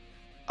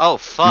 Oh,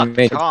 fuck,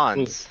 Make-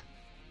 cons.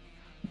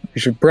 You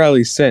should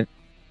probably send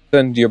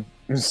your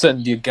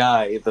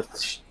guy the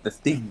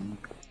thing.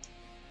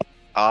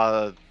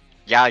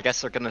 Yeah, I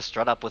guess they're gonna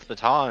strut up with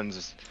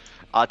batons.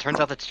 Turns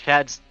out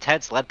that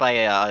Ted's led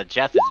by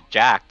Jeff is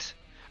jacked,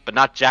 but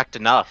not jacked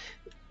enough.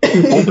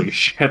 Holy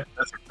shit,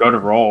 that's a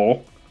good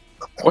roll.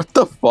 What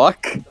the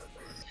fuck?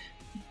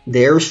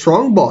 They're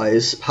strong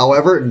boys,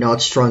 however,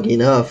 not strong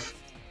enough.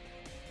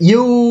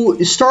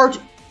 You start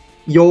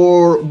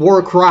your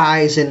war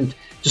cries and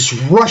just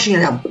rushing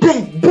at them.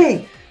 Bang,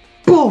 bang,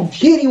 boom,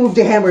 hitting with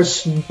the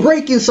hammers,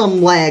 breaking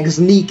some legs,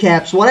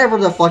 kneecaps, whatever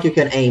the fuck you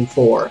can aim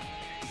for.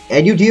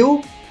 And you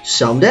deal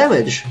some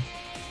damage.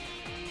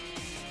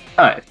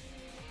 Nice.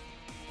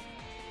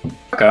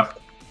 Okay.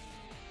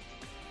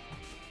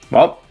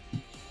 Well,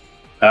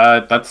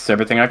 that's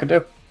everything I can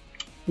do.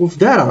 With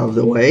that out of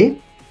the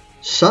way,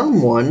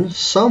 someone,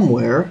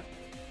 somewhere,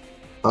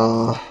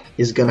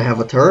 is gonna have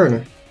a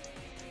turn.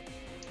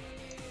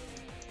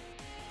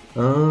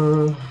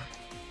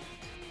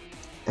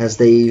 As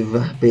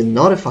they've been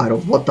notified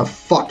of what the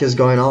fuck is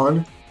going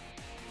on.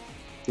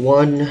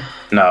 1,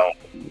 No.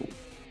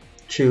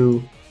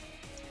 2,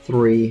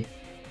 3.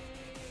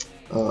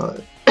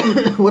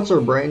 What's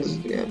our brains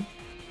again?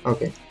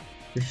 Okay.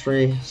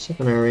 3,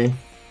 secondary.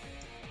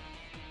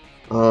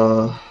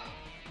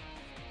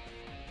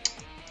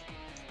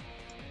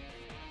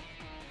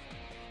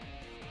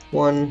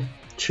 1,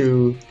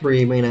 2,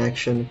 3 main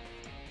action.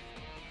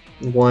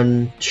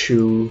 1,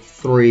 2,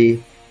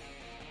 3.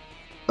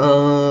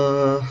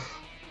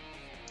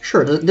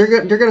 Sure,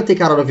 they're gonna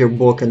take out of your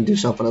book and do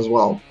something as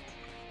well.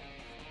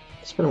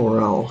 Spin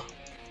morale.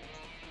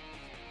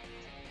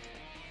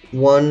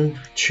 1,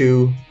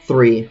 2,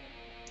 3.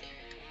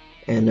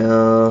 And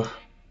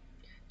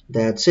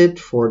that's it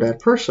for that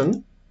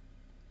person.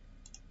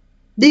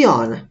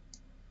 Dion.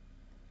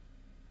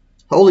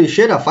 Holy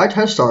shit, a fight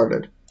has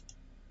started.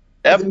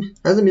 Yep.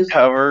 Has the music.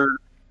 However,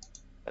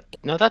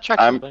 No, that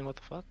track's I'm- moving. What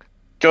the fuck?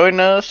 going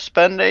to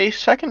spend a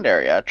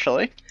secondary,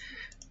 actually.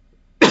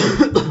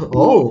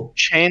 Oh.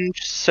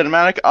 Change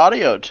cinematic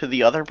audio to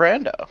the other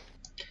Brando.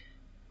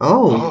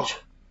 Oh.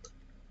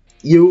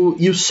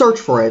 You search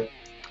for it,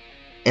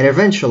 and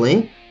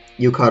eventually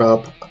you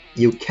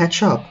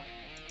catch up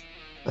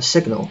a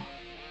signal.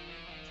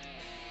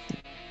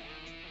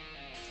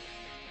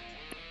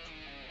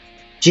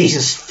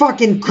 Jesus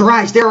fucking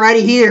Christ, they're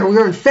already here.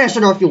 We're in fast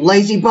enough, you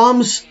lazy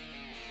bums.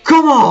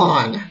 Come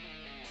on.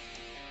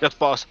 Yes,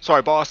 boss.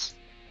 Sorry, boss.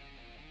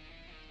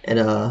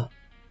 And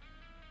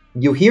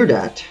you hear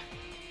that.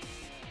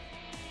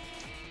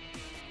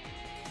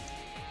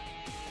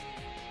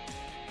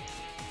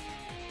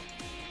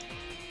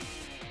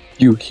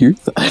 You hear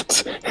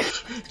that?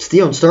 It's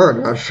Dion's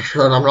turn.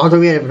 I'm not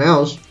doing anything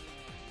else.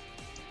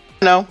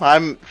 No,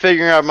 I'm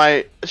figuring out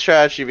my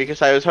strategy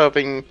because I was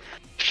hoping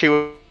she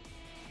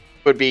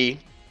would be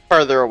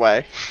further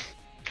away.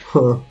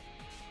 Huh.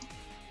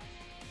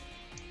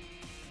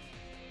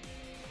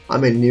 I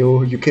mean,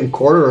 you can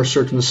corner a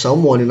certain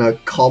someone in a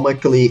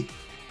comical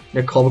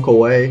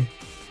way.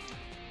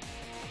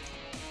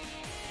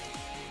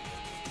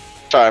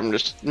 So I'm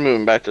just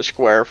moving back to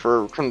square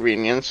for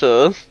convenience.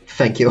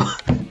 Thank you.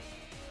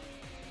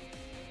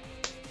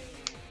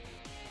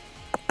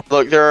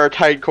 Look, there are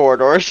tight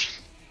corridors.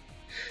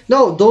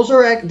 No, those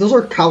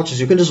are couches.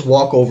 You can just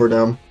walk over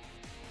them.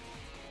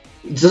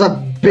 It's just a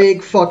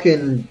big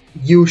fucking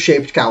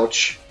U-shaped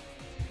couch.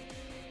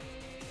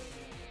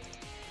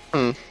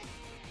 Hmm.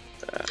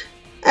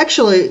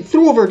 Actually,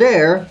 through over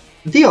there,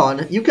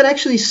 Dion, you can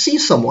actually see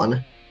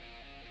someone.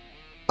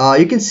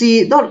 You can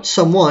see not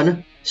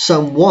someone,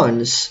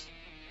 someone's,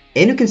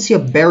 and you can see a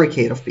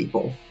barricade of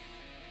people.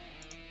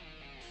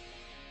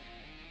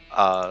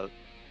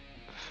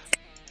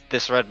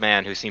 This red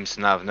man who seems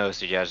to not have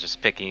noticed you guys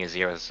just picking his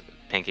ears,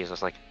 pinkies,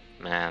 was like,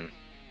 man.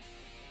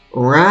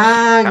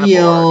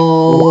 Ragyo,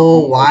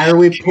 why are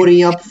we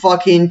putting up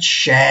fucking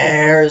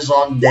chairs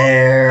on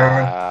there?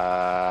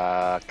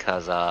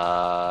 Cause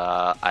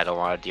I don't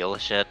want to deal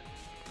with shit.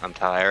 I'm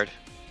tired.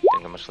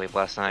 Didn't get much sleep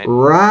last night.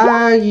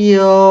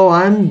 Ragyo,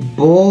 I'm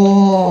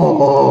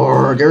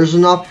bored. There's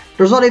not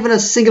even a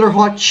singular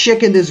hot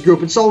chick in this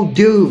group. It's all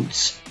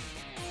dudes.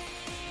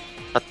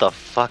 What the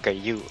fuck are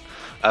you?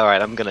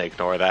 Alright, I'm gonna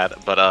ignore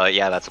that, but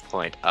yeah, that's a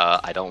point.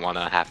 I don't want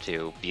to have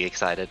to be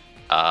excited.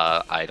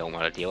 I don't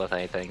want to deal with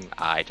anything.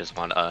 I just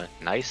want a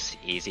nice,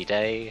 easy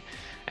day,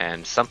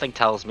 and something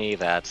tells me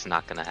that's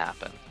not gonna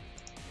happen.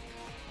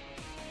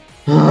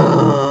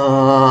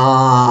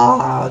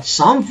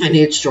 Something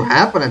needs to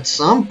happen at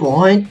some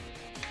point.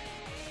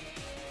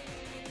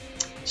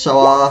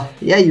 So,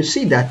 yeah, you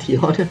see that,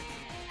 Dion.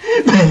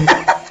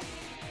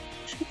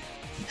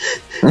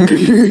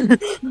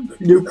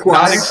 You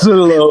quiet.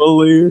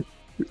 Slowly.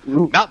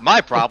 Not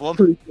my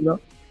problem!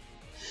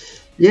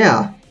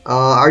 Yeah.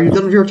 Are you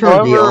done with your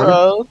turn,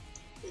 Dion?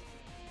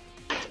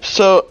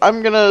 So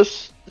I'm gonna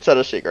set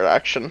a secret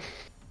action.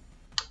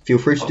 Feel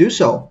free to do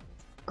so.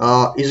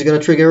 Is it gonna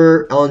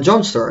trigger Ellen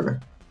John's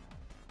turn?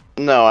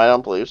 No, I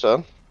don't believe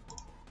so.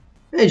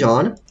 Hey,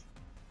 John.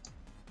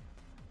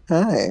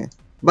 Hi.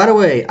 By the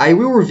way, I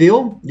will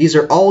reveal these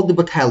are all the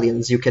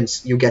battalions you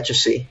get to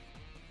see.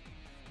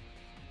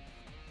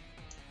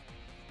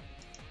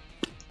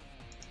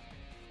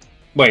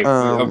 Wait,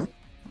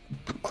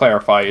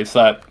 clarify, is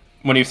that,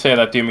 when you say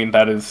that, do you mean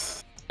that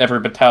is every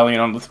battalion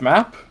on this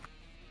map?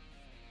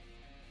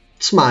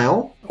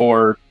 Smile.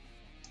 Or...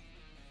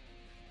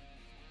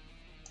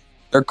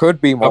 There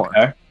could be more.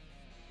 Okay.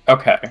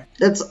 Okay.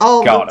 That's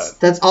all. Got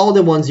That's all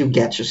the ones you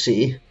get to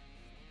see.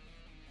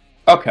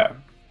 Okay.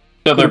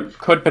 So there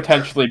could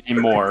potentially be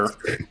more.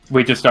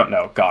 We just don't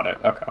know. Got it.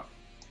 Okay.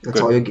 That's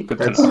Good- all you get. good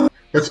to know.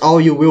 That's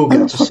all you will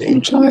I'm a get to see.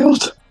 fucking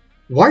child.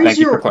 Why is Thank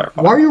you for your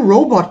clarifying. Why are you a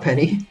robot,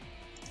 Penny?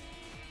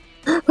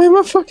 I'm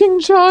a fucking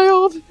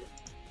child.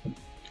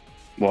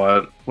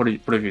 What? What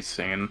have you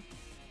seen?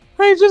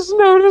 I just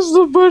noticed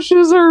the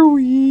bushes are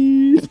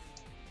weed.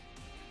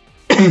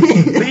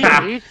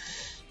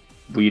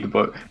 Weed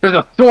book. There's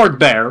a sword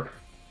there.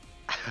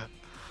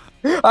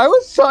 I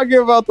was talking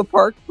about the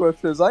park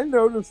bushes. I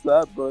noticed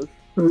that bush.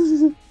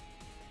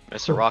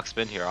 Mr. Rock's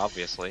been here,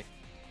 obviously.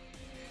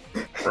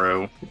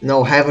 True.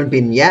 No, haven't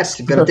been yet.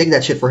 Gonna take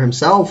that shit for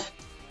himself.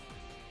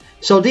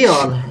 So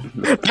Dion.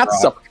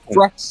 That's a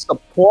fresh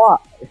supply.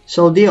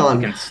 So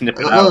Dion. You can snip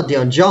it out.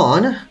 Dion.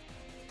 John.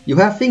 You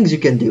have things you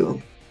can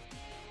do.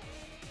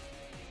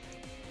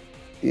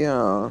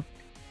 Yeah.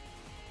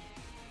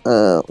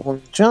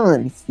 Well,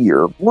 John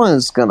here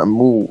was gonna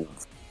move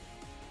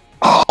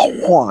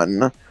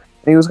one. And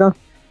he was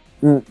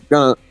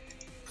gonna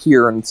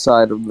peer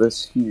inside of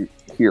this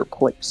here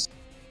place.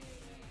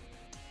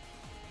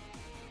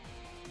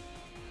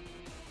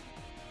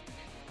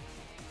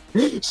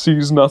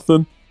 Sees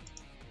nothing.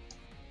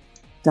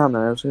 Damn it,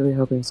 I was really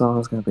hoping someone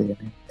was gonna be in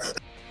here.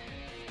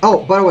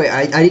 Oh, by the way,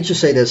 I need to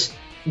say this.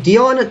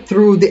 Dion,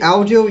 through the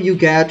audio you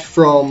get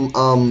from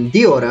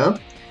Diora,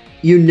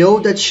 you know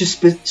that she's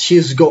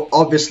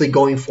obviously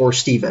going for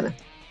Steven.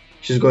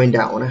 She's going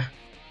down.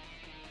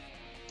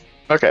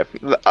 Okay,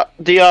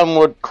 Dion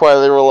would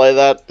quietly relay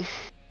that.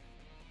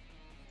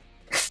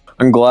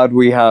 I'm glad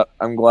we have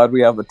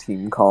a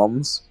team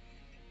comms.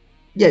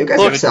 Yeah, you guys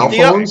Look, have cell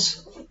Dion-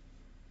 phones.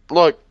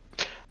 Look,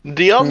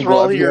 Dion's I'm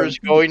role glad you here have is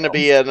going to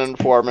be an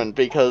informant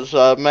because,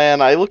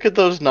 man, I look at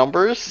those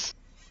numbers.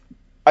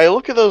 I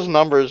look at those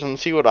numbers and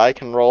see what I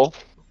can roll.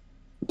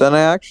 Then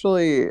I'd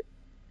actually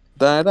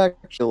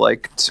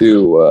like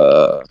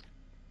to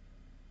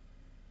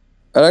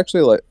I'd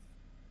actually like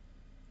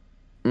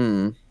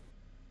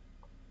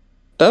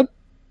that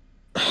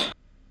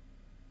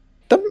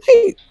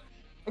might,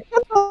 I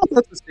can't tell if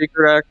that's a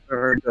secret act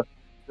or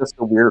just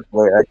a weird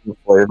way I can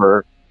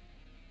flavor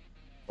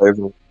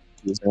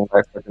using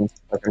my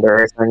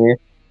secondary thingy.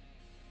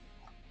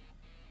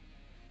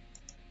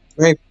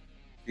 It might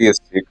be a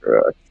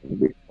secret action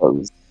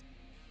because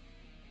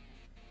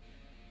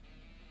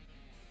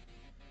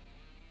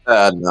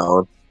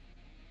no.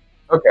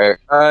 Okay,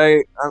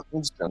 I'm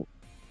just gonna.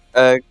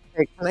 Hey,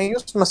 can I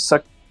use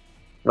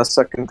my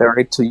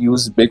secondary to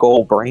use big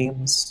ol'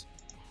 brains?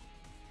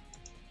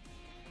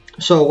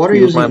 So what are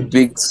you Use my using?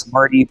 big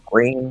smarty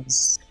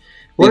brains.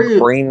 What are Big you?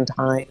 brain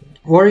time.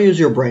 What are you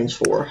using your brains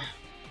for?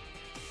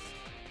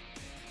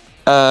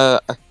 I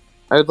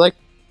would like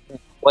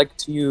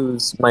to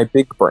use my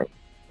big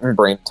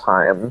brain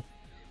time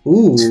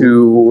Ooh.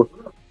 to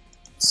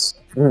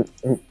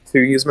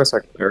use my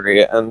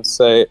secondary and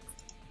say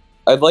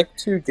I'd like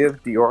to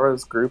give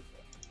Diora's group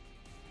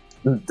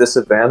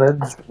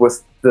disadvantage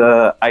with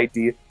the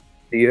idea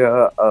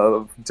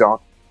of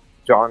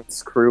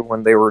John's crew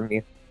when they were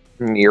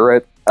near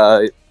it.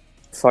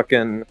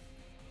 Fucking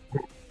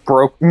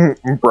broke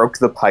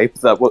the pipe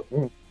that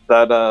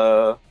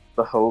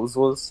the hose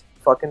was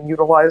fucking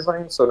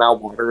utilizing. So now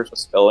water is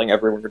just spilling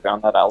everywhere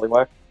down that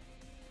alleyway.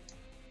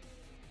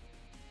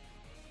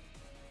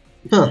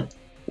 Huh.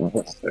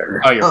 Oh,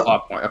 your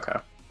plot point. Okay.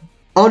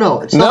 Oh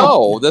no, it's not.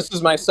 No, this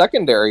is my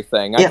secondary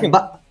thing. Yeah,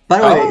 but by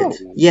the way,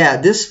 Oh. yeah,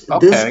 this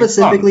Okay,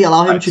 specifically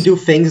allow him nice. to do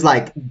things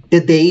like the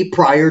day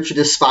prior to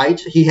this fight,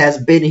 he has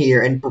been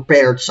here and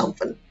prepared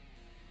something.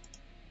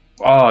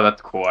 Oh,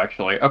 that's cool,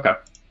 actually. Okay.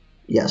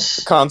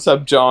 Yes.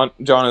 Concept John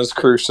and his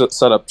crew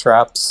set up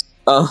traps.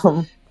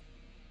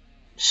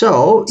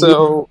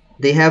 So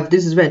they have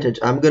disadvantage.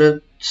 I'm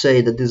gonna say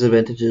the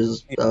disadvantage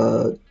is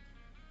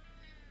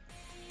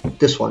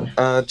this one.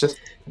 Just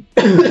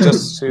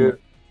to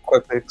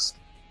quickly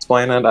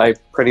explain it, I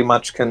pretty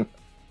much can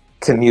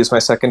use my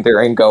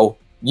secondary and go,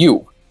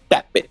 you,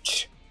 that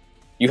bitch.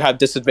 You have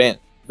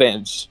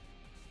disadvantage.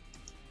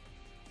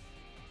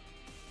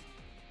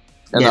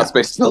 And Yeah. that's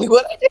basically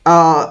what I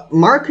did.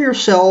 Mark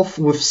yourself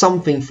with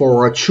something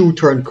for a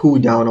 2-turn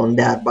cooldown on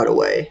that, by the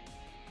way.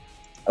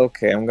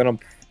 Okay, I'm gonna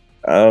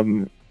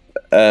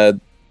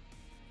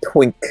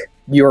Twink,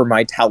 you're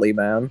my tally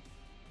man.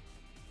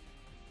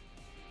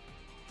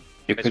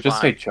 You It's could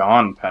just fine. say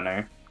John,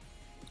 Penny.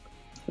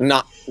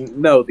 No,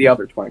 the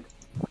other Twink.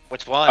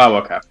 Which one? Oh,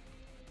 okay.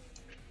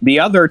 The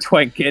other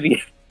Twink,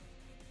 idiot.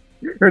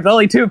 There's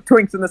only 2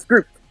 Twinks in this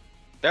group.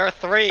 There are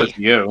 3. Just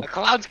you. The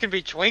clowns can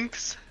be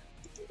twinks.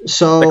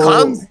 So The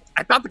clowns?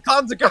 I thought the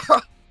clowns are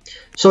girl.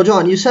 So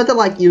John, you said that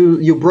like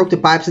you broke the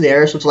pipes in the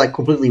air, so it's like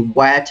completely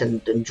wet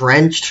and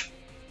drenched.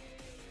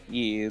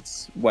 Yeah,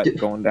 it's wet D-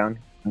 going down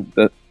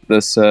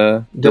this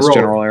road.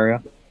 general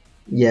area.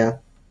 Yeah.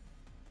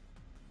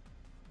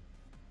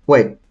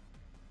 Wait.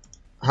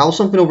 How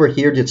something over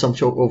here did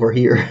something over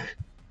here?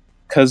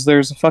 Because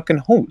there's a fucking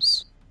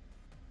hose.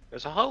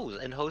 There's a hose,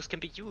 and hose can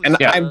be used. And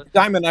Yeah.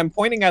 I'm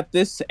pointing at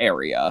this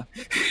area.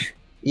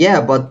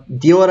 Yeah, but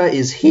Diora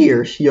is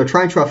here. You're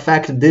trying to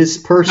affect this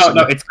person.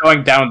 No, it's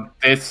going down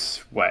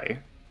this way.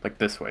 Like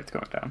this way, it's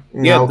going down.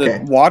 Yeah, Okay.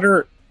 the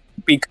water,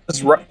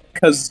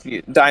 because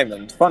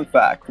Diamond. Fun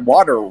fact: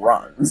 water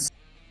runs.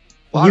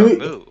 Water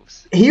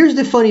moves. Here's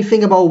the funny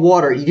thing about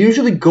water. It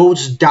usually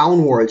goes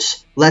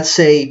downwards, let's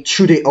say,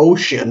 to the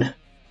ocean.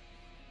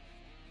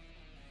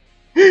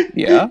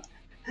 Yeah.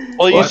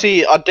 Well, you What?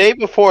 see, a day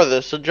before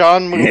this, so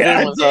John moved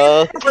in with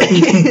All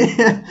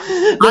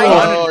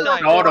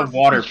the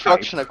water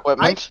construction pipe. I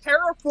equipment.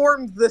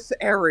 terraformed this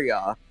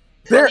area.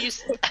 Well, There,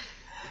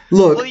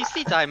 Look, you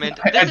see, Diamond.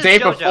 A This is day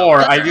JoJo. before,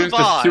 Let's I move used a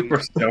on. super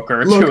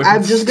stoker look, to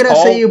I'm just gonna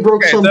install- say you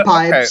broke some okay,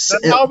 pipes.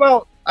 then how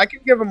about I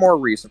can give a more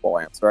reasonable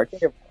answer? I can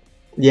give.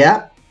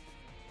 Yeah.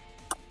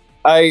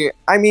 I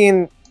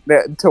mean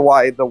to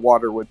why the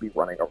water would be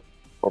running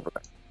over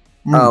there.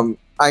 Mm.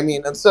 I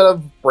mean, instead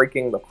of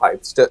breaking the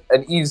pipes,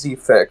 an easy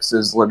fix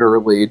is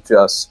literally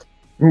just,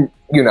 I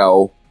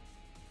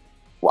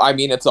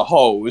mean, it's a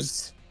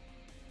hose.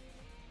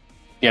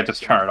 Yeah,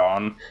 just turn it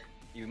on.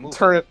 You move.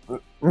 Turn it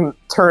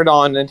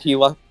on, and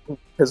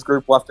his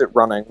group left it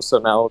running, so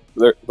now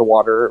the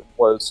water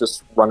was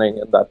just running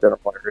in that general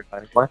area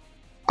anyway.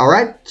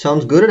 Alright,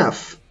 sounds good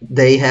enough.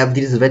 They have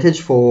the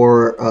disadvantage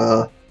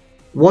for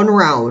one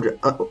round.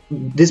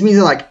 This means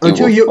that,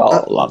 until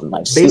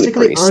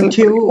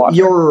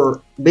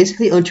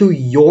until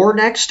your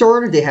next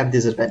turn, they have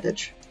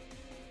disadvantage.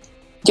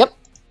 Yep.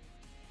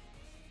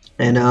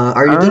 And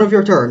are you done with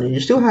your turn? You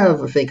still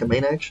have, I think, a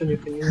main action you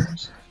can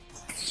use.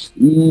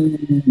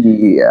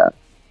 Yeah.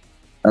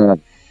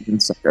 One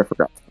sec, I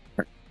forgot.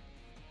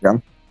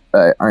 Again.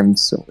 I'm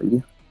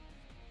silly.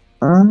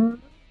 You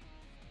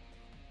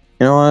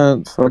know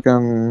what?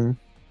 Fucking.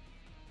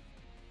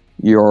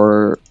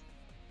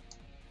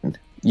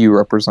 You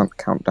represent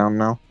Countdown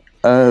now.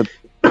 I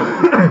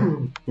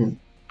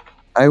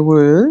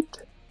would.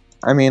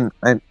 I mean,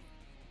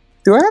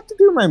 do I have to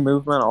do my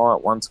movement all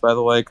at once, by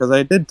the way? Because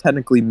I did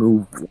technically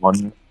move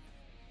one.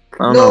 I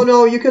don't know.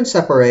 No, you can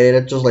separate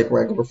it, just like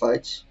regular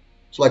fights.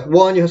 So,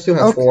 one, you still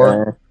have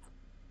four.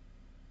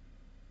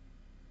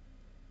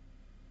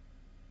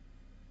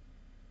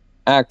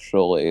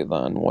 Actually,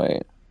 then,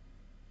 wait.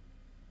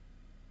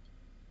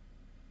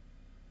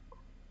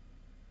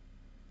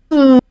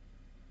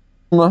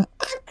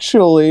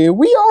 Actually,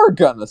 we are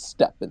gonna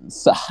step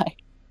inside.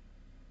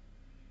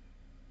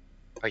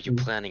 Are you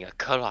planning a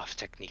cutoff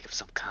technique of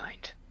some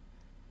kind?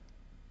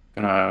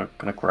 Gonna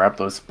grab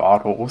those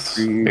bottles.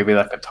 Maybe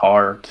that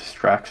guitar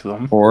distracts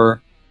them.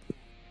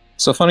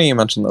 So funny you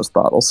mentioned those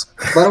bottles.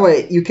 By the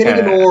way, you can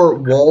ignore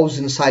walls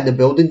inside the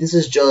building. This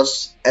is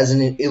just as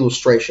an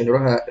illustration.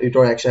 You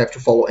don't actually have to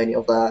follow any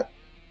of that.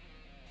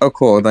 Oh,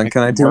 cool. Then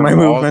can I do my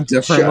movement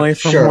differently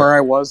from where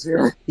I was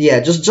here? Yeah,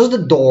 just the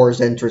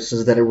doors,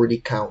 entrances that really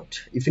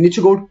count. If you need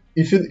to go,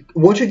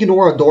 once you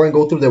ignore a door and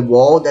go through the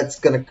wall, it's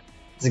gonna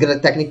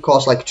technically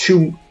cost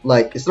two.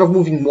 Instead of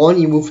moving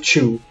one, you move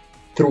two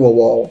through a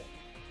wall.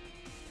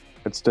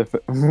 It's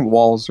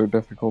walls are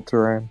difficult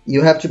terrain.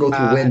 You have to go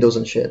through windows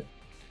and shit.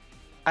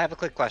 I have a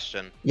quick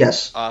question.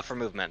 Yes. For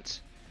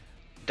movement,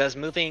 does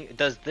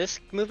this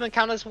movement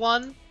count as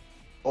one,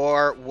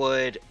 or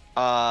would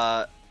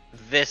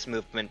this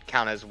movement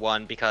count as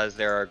one because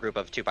they're a group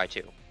of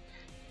 2x2?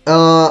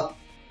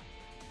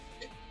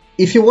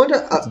 If you want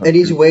an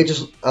easy way,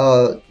 just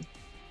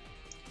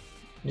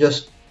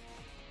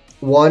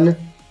one.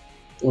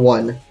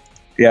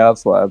 Yeah,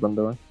 that's what I've been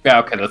doing. Yeah,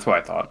 okay, that's what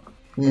I thought.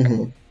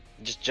 Mm-hmm.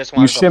 Just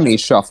you shimmy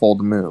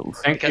shuffled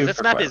move. Because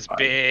this map is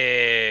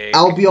big.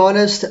 I'll be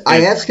honest,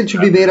 I asked it to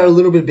be made a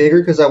little bit bigger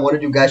because I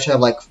wanted you guys to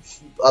have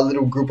a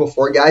little group of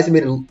 4 guys.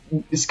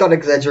 It's got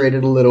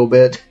exaggerated a little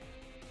bit.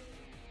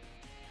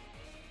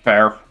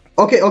 Fair.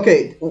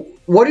 Okay.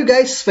 What do you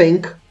guys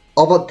think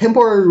of a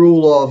temporary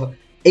rule of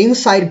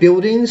inside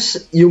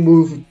buildings you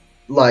move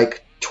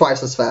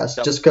twice as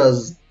fast just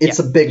because it's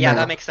a big map? Yeah,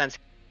 that makes sense.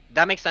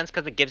 That makes sense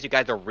because it gives you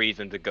guys a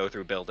reason to go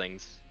through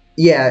buildings.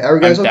 Yeah, are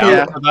you guys okay?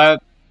 Down for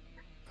that.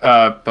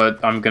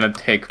 But I'm gonna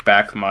take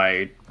back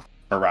my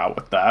morale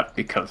with that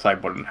because I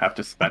wouldn't have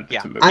to spend it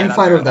to move. I'm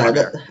fine with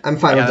that. I'm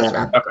fine with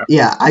that. Okay.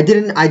 Yeah, I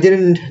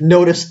didn't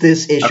notice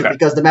this issue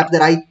because the map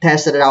that I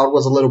tested it out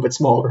was a little bit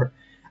smaller.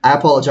 I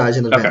apologize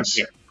in advance.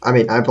 Okay, I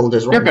mean, I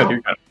apologize right now.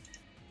 You're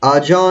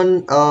good.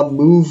 John,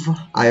 move,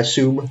 I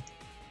assume.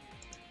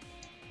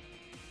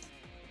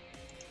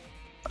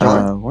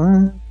 John?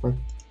 1,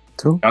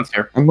 2. John's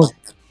here. I'm moving.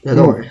 Yeah,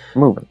 don't worry.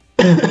 Moving.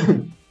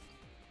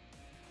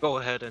 Go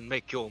ahead and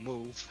make your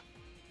move.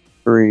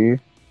 3.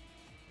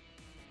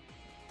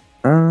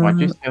 Why'd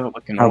you say it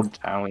like an old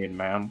Italian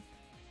man?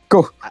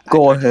 Go tried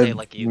to say ahead. it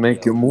like you,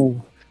 make your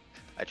move.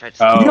 I tried to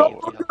say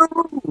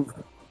Oh.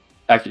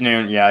 Actually,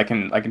 no, yeah, I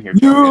can hear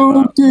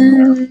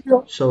you.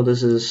 So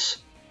this is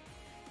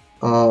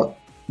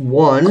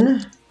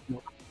 1,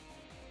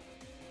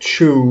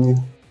 2,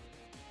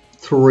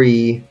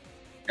 3,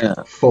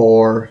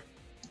 4,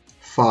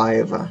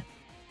 5.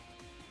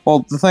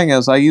 Well, the thing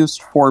is, I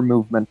used 4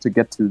 movement to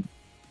get to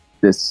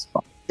this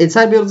spot.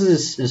 inside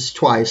buildings is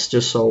twice,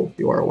 just so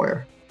you are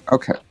aware.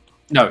 Okay.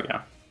 No,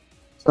 yeah.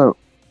 So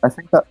I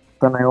think that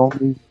then I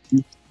only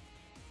use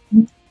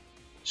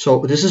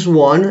So this is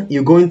 1.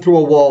 You're going through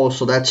a wall,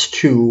 so that's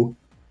 2.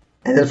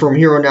 And then from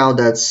here on out,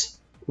 that's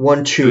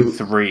 1, 2,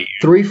 3.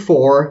 3,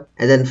 4,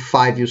 and then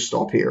 5 you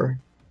stop here.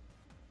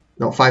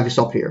 No, 5 you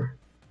stop here.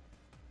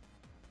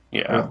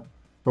 Yeah.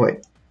 No,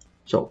 wait.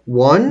 So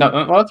 1, No,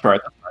 that's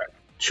right. That's right.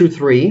 2,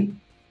 3,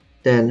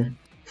 then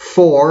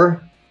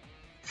 4,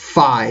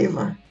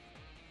 5.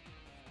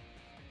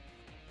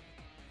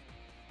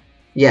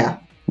 Yeah.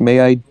 May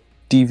I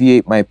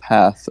deviate my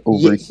path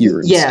over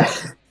here Yeah.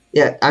 instead?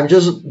 Yeah, I'm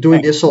just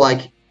doing this so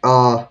like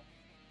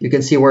you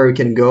can see where you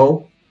can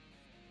go.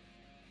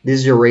 This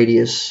is your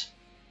radius.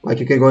 Like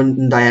you can go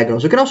in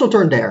diagonals. You can also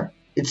turn there.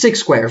 It's 6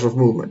 squares of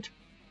movement.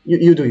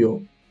 You do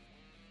you.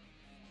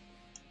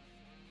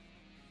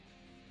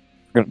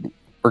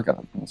 We're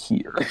gonna be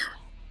here.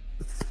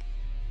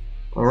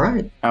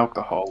 Alright.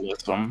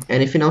 Alcoholism.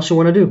 Anything else you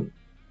want to do?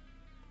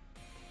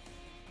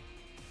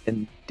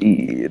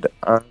 Indeed.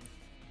 I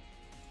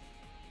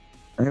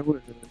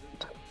would.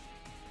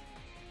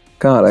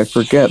 God, I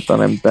forget that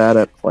I'm bad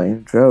at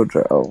playing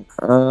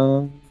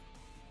JoJo.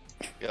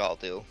 We all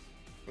do,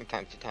 from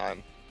time to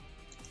time.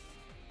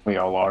 We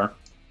all are.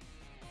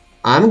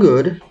 I'm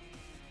good.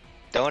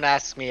 Don't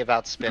ask me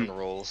about spin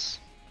rules.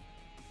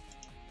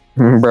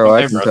 Bro,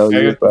 I Hey, can bro, tell you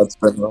hey. about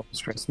spin rolls.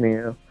 Trust me.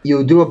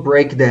 You do a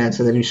break dance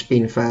and then you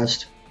spin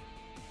fast.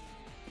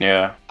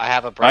 Yeah. I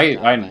have a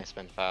breakdown I- and I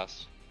spin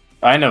fast.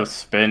 I know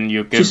spin.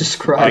 You give Jesus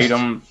Christ.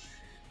 item.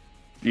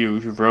 You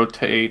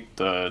rotate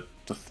the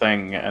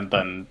thing and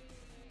then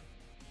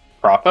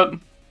drop it.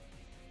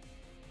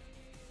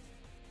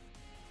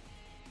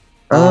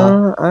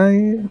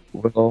 I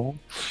will.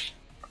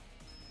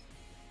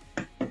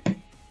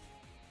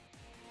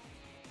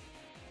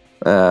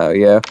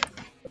 Yeah.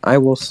 I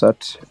will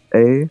set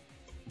a.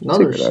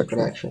 Another Secret secret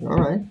action.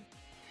 Alright.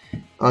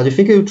 Do you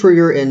think it will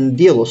trigger in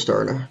Dielo's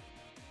turn?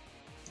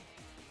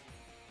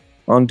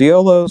 On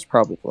Diolos,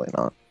 probably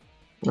not.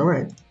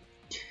 Alright.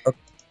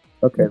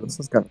 Okay, this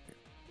is gonna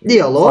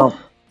Dielo,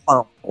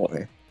 Oh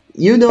boy.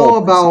 you know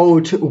Oh,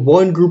 about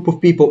one group of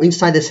people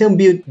inside the same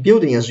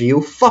building as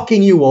you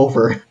fucking you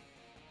over.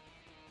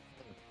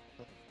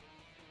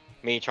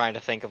 Me trying to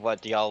think of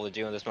what Dial would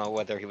do in this moment,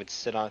 whether he would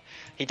sit on.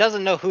 He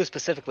doesn't know who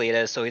specifically it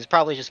is, so he's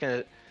probably just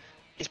gonna.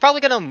 He's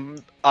probably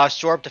gonna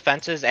shore up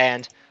defenses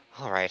and.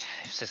 Alright,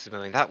 if this is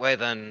moving that way,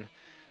 then.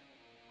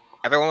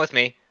 Everyone with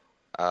me.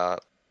 A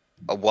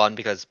 1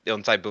 because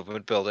inside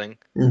movement building.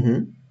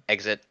 Mm-hmm.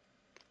 Exit.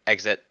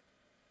 Exit.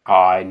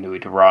 I knew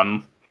to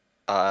run.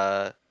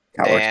 Coward.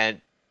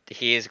 And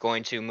he is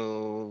going to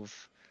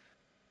move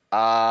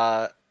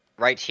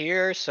right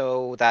here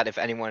so that if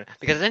anyone,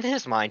 because in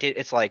his mind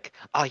it's like,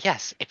 oh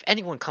yes, if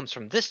anyone comes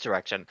from this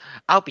direction,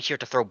 I'll be here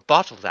to throw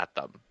bottles at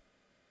them.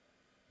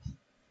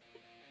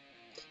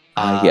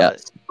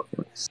 Yes.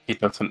 He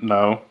doesn't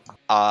know.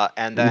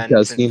 And then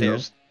Does since he know?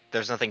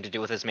 there's nothing to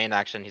do with his main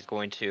action, he's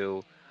going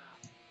to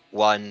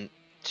 1,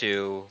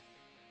 2,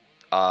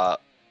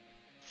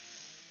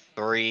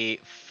 3,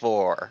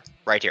 4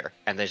 right here,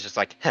 and then it's just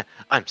like,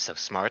 I'm so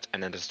smart,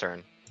 and then his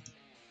turn.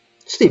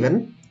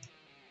 Steven,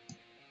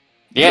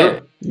 Yeah,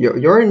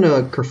 you're in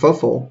a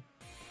kerfuffle.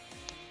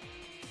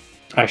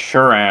 I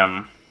sure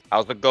am.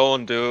 How's it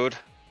going, dude?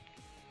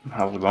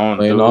 How's it going,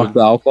 Laying off dude?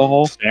 the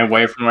alcohol. Stay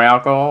away from my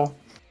alcohol.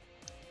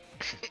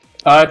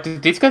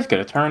 Did these guys get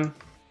a turn?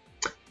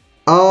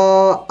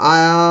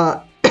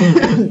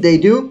 They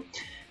do.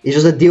 It's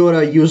just that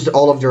Diona used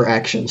all of their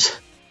actions.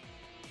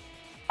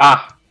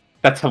 Ah,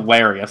 that's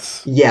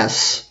hilarious.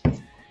 Yes.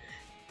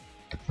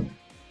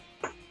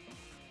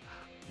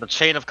 The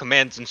chain of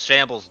commands in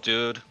shambles,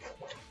 dude.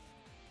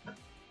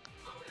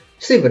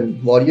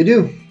 Steven, what do you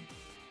do?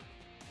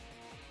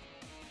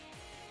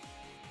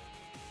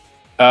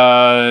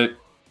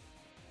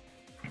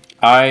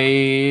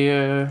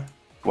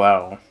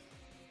 Wow.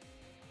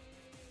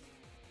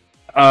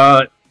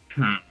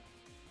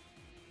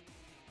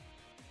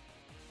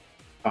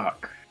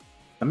 Fuck.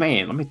 Let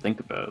me think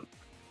about it.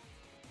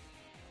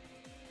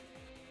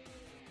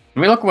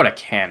 Let me look at what I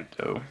can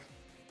do.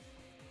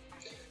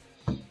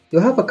 You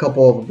have a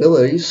couple of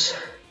abilities.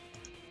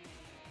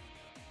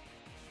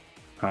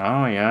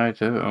 Oh, yeah, I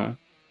do.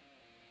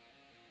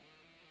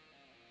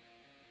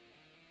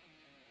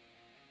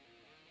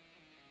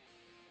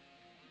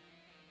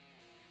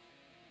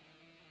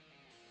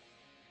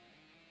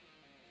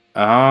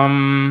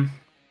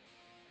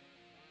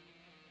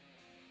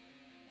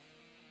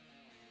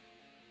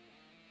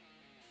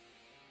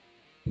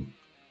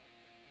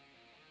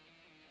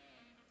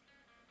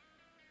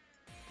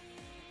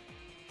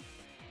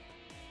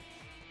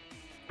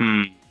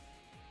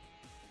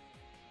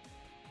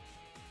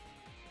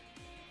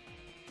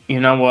 You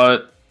know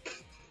what?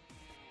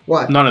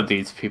 What? None of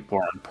these people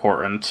are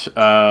important.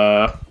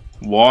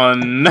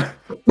 1,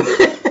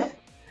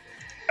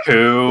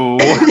 2,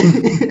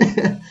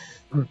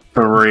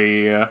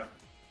 3,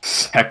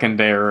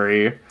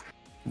 secondary,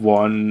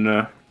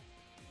 1,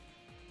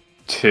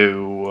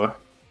 2,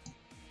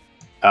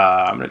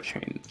 I'm gonna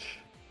change.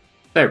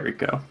 There we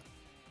go.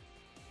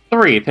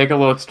 3, take a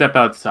little step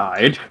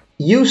outside.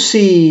 You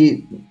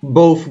see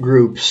both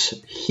groups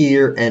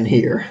here and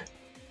here.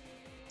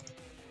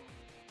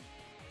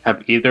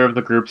 Have either of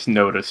the groups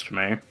noticed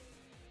me?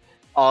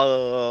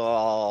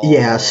 Oh.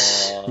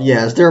 Yes,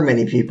 there are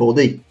many people.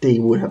 They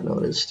would have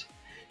noticed.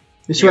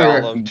 It's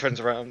right. Yallo turns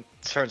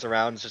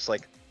around, is just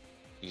like,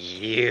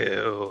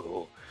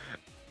 you.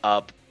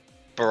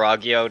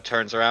 Baragio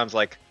turns around, is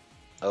like,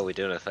 oh, we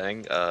doing a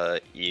thing?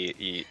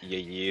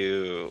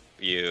 You.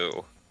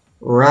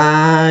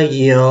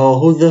 Ryo,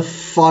 who the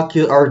fuck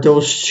are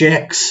those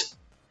chicks?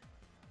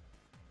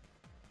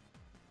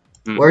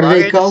 Where did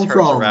they come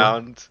from?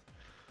 Around.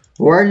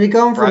 Where did they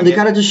come from? They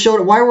kind of just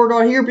showed why we're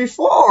not here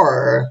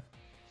before.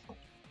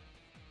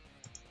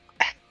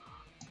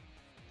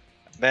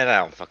 Man, I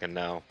don't fucking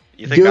know.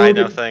 You think I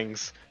know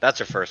things? That's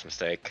your first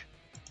mistake.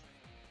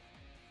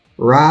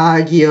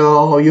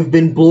 Ryo, you've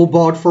been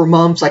blueballed for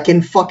months. I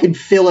can fucking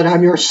feel it.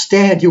 I'm your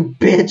stand, you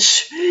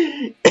bitch.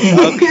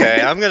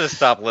 Okay, I'm gonna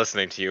stop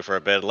listening to you for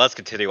a bit. Let's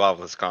continue on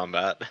with this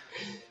combat.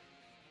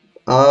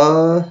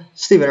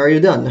 Steven, are you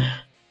done?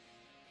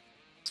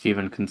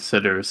 Steven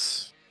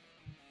considers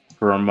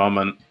for a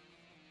moment,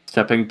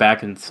 stepping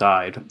back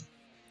inside.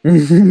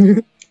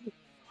 I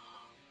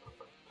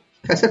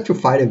have to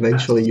fight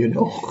eventually, you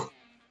know.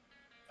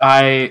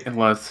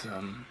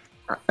 Listen.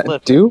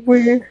 Do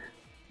we?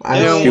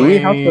 Do Do we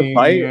have to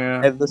fight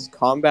at this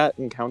combat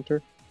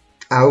encounter?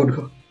 I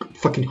would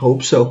fucking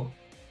hope so.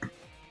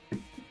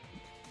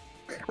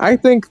 I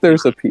think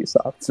there's a peace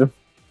option.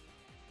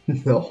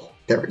 No,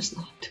 there is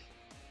not.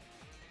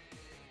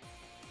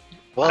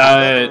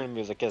 Well,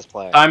 music is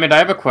playing. I mean, I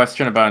have a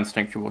question about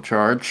instinctual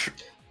charge.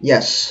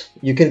 Yes,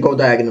 you can go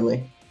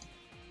diagonally.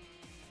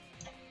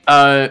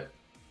 My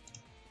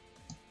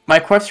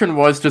question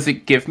was, does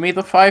it give me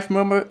the 5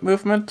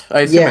 movement?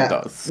 I assume it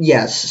does.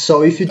 Yes,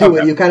 so if you do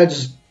it, you kind of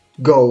just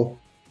go.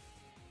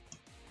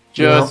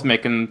 Just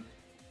making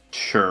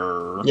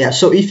sure. Yeah,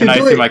 so if you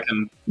do it,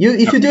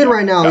 if you do it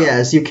right now,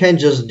 yes, you can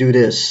just do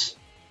this.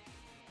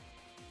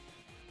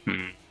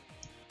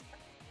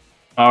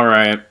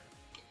 Alright.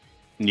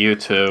 You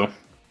two.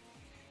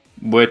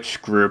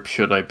 Which group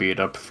should I beat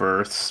up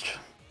first?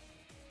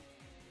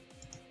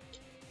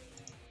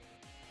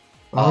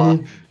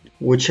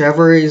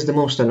 Whichever is the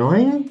most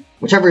annoying?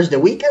 Whichever is the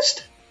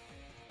weakest?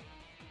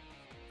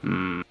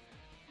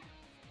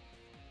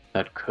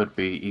 That could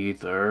be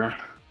either.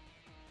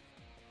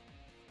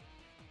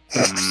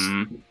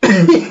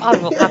 I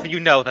will have you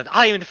know that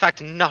I am in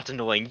fact not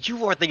annoying.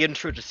 You are the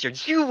intruders here.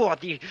 You are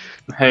the...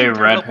 Hey,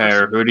 red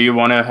hair, who do you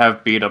want to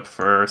have beat up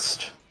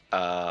first?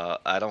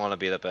 I don't want to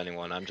beat up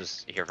anyone. I'm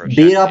just here for a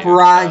beat up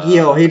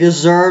Ragio. He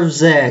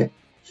deserves it.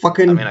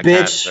 Fucking I mean, I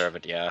bitch.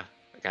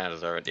 kinda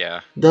deserve it,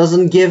 yeah.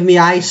 Doesn't give me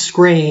ice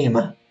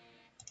cream.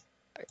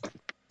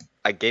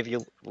 I gave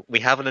you...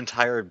 We have an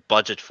entire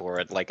budget for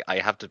it. Like, I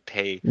have to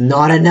pay...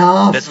 Not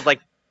enough. This is like...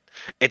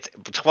 It's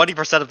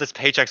 20% of this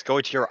paycheck's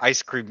going to your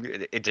ice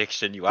cream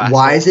addiction, you asshole.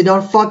 Why is it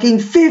not fucking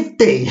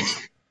 50?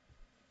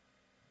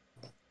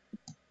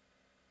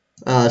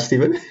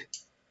 Steven? I'm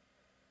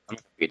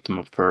gonna beat them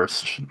up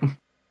first. Can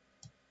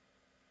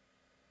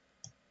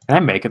I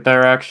make it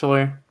there,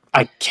 actually?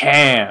 I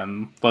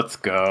can! Let's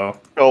go.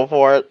 Go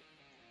for it.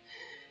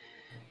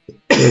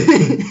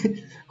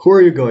 Who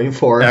are you going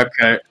for?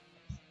 Okay.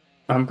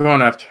 I'm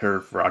going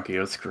after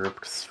Ragio's group,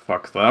 because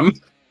fuck them.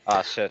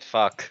 Ah, shit,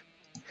 fuck.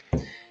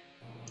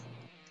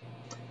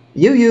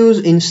 You use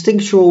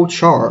instinctual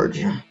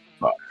charge.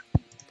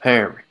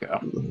 There we go.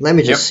 Let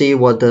me just see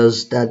what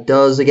that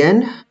does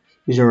again.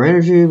 Use your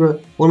energy,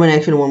 but 1 minute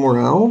action, 1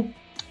 morale,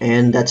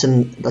 and that's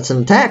an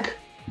attack.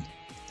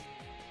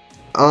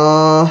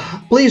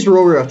 Please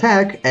roll your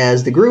attack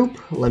as the group.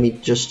 Let me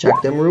just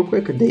check them real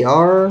quick. They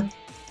are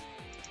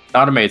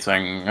not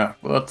amazing.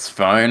 That's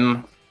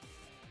fine.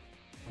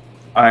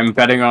 I'm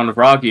betting on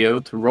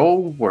Ragio to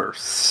roll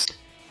worse.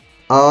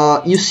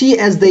 You see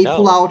as they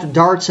pull out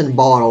darts and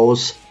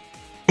bottles,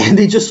 and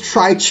they just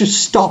try to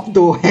stop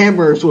the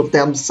hammers with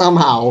them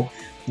somehow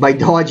by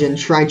dodging,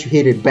 trying to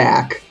hit it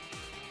back.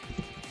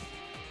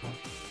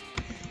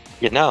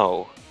 You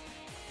know,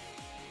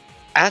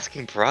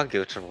 asking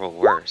Brago to roll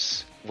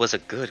worse was a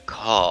good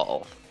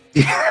call.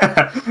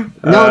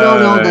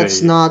 No,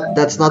 that's not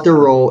the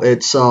roll.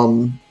 It's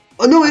Oh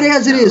no, it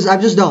is.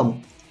 I'm just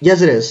dumb.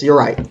 Yes, it is. You're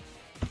right.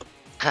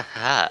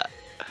 Haha.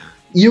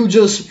 You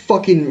just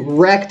fucking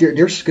wrecked. They're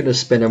just gonna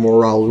spend a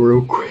morale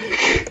real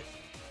quick.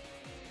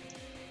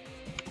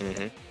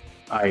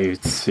 I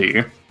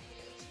see.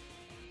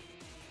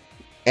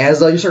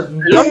 As you start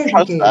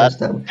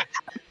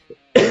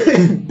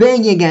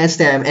banging against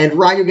them, and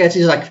Ryo gets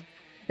he's like,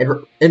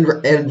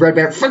 and Red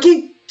Bear,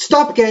 fucking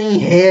stop getting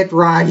hit,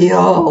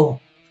 Ryo.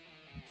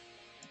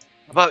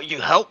 How about you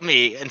help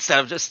me instead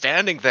of just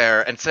standing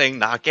there and saying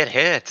not get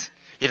hit?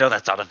 You know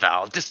that's not a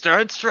valid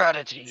discerned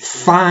strategy.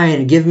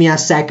 Fine, give me a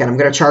second. I'm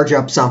gonna charge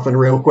up something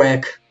real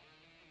quick.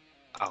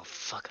 Oh,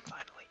 fucking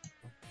finally.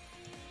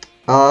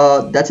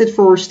 That's it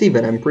for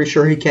Steven. I'm pretty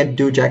sure he can't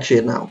do jack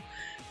shit now.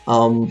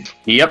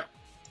 Yep.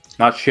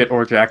 Not shit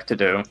or jack to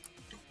do.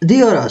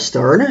 Diora's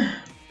turn.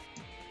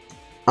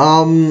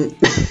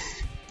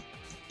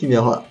 Give me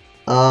a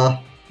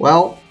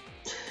well,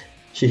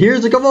 she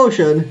hears the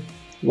commotion.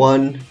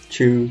 1,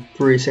 2,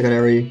 3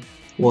 secondary.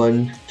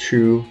 1,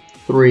 2,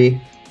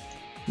 3.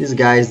 These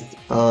guys,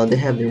 they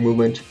have their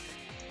movement.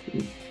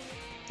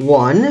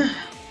 1,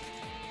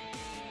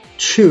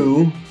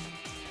 2,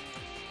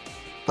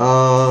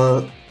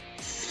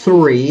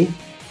 3.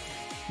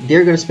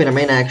 They're gonna spin a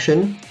main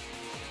action.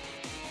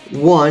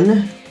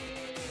 1,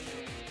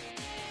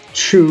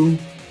 2,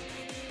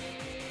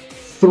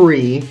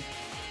 3,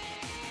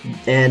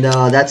 and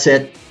that's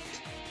it.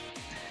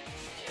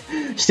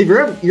 Steve,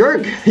 you're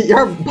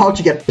about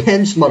to get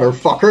pinched,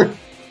 motherfucker.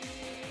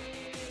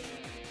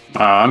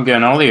 I'm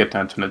getting all the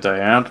attention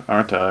today,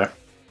 aren't I?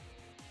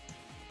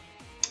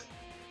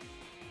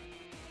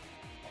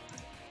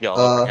 Yo,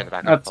 I'll pretend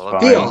back that's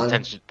up.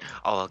 fine.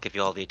 I'll give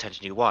you all the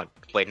attention you want.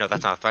 Wait, no,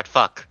 that's not a threat.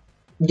 Fuck.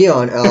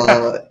 Dion,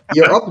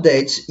 your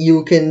updates,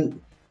 you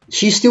can.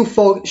 She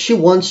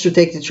wants to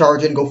take the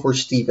charge and go for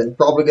Steven.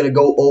 Probably gonna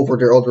go over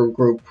the other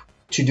group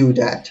to do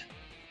that.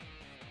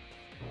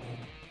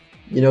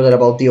 You know that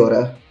about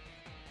Diora.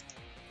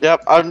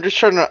 Yep, I'm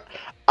trying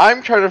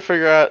to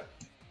figure out.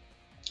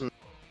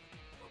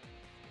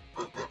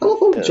 I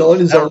love how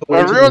John is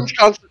everyone's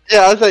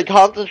I say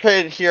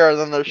concentrated here, and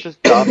then there's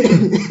just John.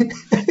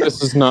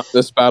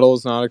 This battle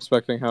is not it's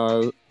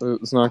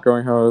not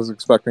going how I was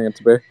expecting it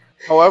to be.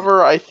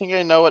 However, I think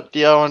I know what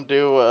Dion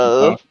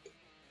do.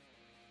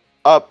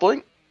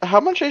 Blink. How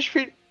much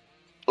HP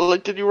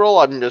did you roll?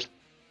 I'm just.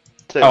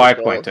 I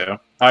play too.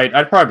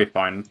 I'd probably be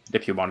fine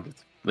if you wanted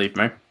to leave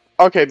me.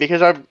 Okay,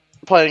 because I'm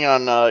planning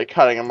on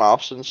cutting him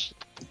off since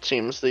it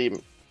seems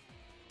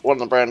one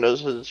of the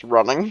Brandos is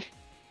running.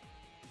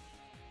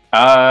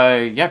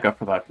 Yeah, go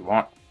for that if you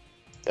want.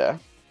 Yeah.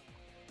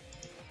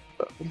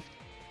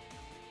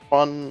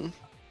 1.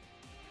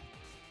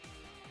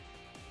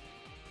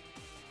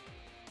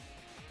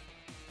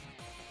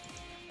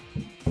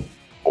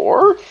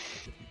 Four.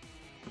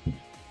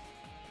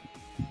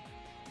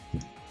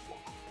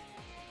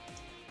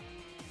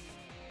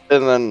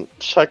 And then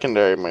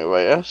secondary move,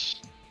 I guess.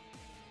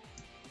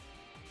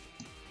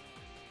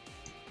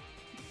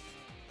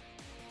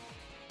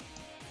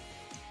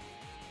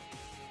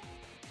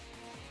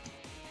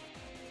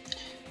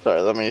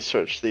 Sorry, let me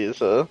switch these.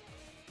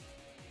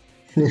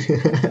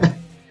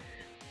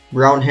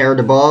 Brown haired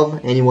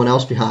above, anyone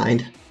else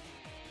behind.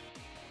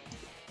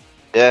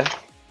 Yeah.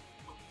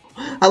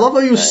 I love how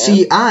you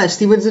see,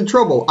 Steven's in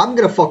trouble. I'm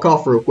gonna fuck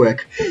off real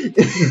quick.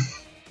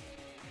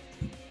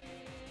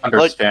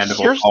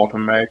 Understandable call to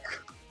make.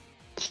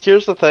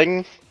 Here's the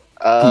thing.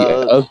 The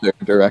other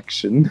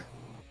direction.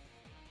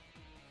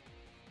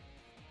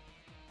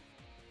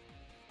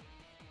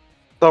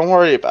 Don't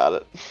worry about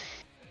it.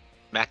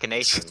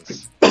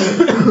 Machinations.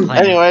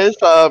 Anyways,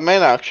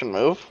 main action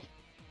move.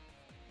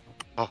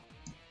 Oh.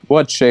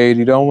 What, Shade?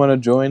 You don't want to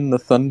join the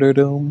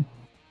Thunderdome?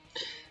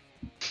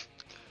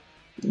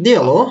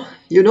 Diallo,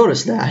 you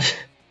noticed that.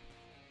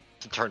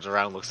 He turns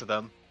around, looks at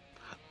them.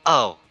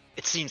 Oh,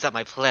 it seems that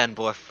my plan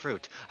bore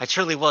fruit. I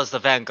truly was the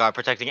vanguard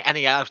protecting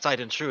any outside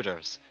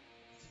intruders.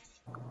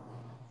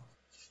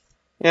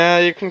 Yeah,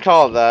 you can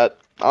call it that.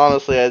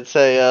 Honestly, I'd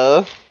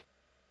say,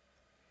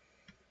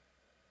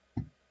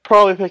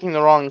 probably picking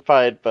the wrong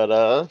fight,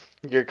 but,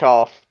 your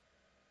call.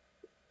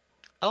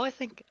 I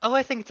think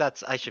I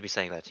should be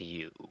saying that to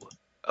you.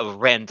 A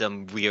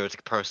random, weird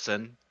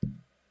person.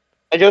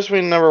 I guess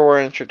we never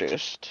were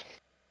introduced.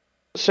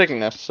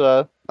 Cygnus,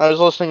 I was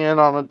listening in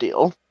on a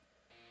deal.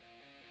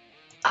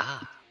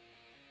 Ah.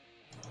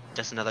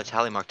 Just another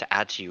tally mark to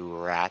add to you,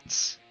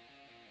 rats.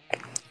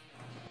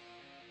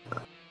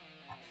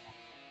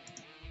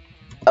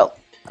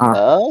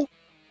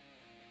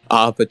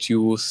 But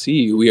you will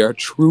see, we are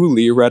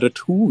truly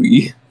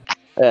Ratatouille.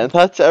 And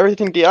that's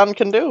everything Dion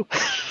can do.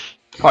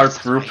 Our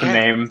group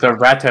name, the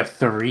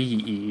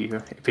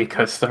Ratatouille,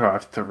 because there are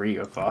 3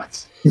 of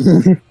us.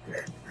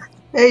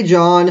 Hey,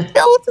 John.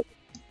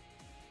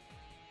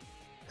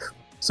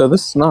 So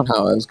this is not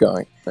how I was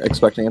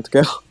expecting it to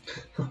go.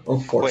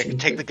 Unfortunately. Quick,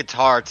 take the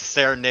guitar to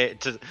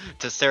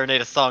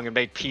serenade a song and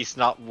make peace,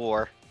 not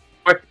war.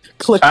 Quick,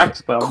 click, clown,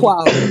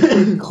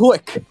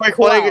 click,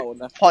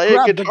 clown, play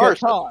grab a guitar. the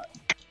guitar.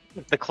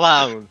 The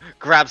clown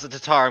grabs the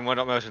guitar and went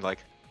up motion like,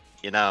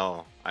 you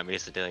know, I'm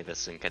used to doing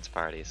this in kids'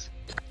 parties.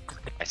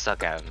 I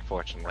suck at it,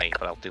 unfortunately,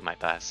 but I'll do my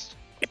best.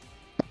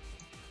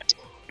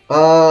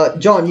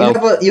 John,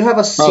 you have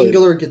a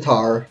singular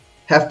guitar.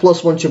 Have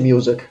 +1 to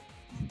music.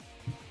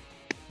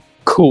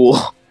 Cool.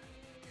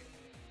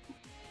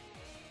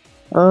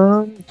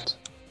 So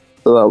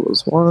that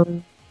was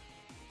 1,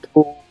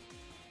 2.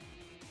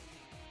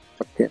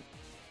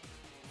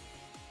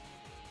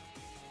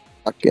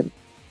 Fucking.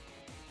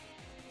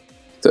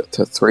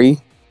 To 3?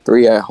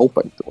 3, I hope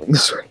I'm doing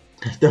this right.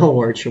 Don't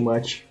worry too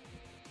much.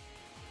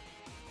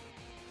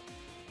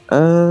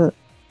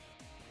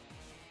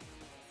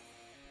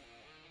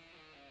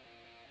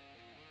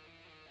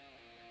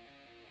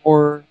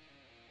 Or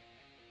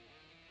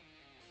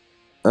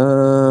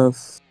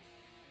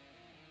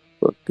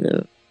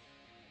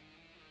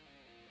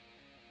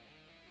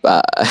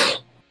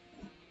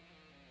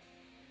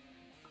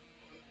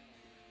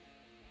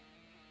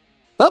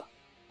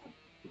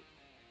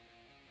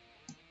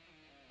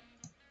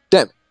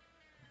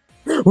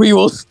We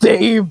will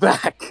stay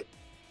back.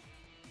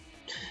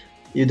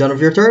 You done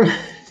with your turn?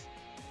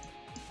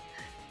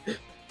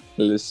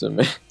 Listen,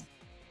 man.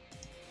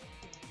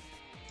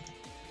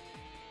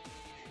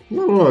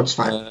 No, it's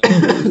fine.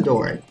 Don't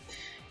worry.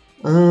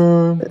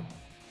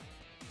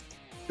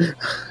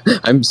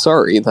 I'm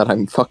sorry that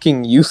I'm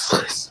fucking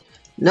useless.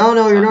 No,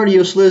 you're not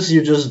useless.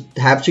 You just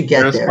have to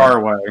get There's there. far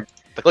away.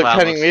 The Look, clown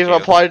Kenny, looks we've at you.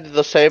 applied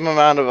the same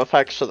amount of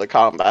effects to the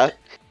combat.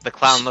 The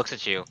clown looks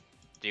at you.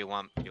 Do you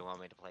want me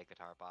to play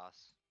Guitar Boss?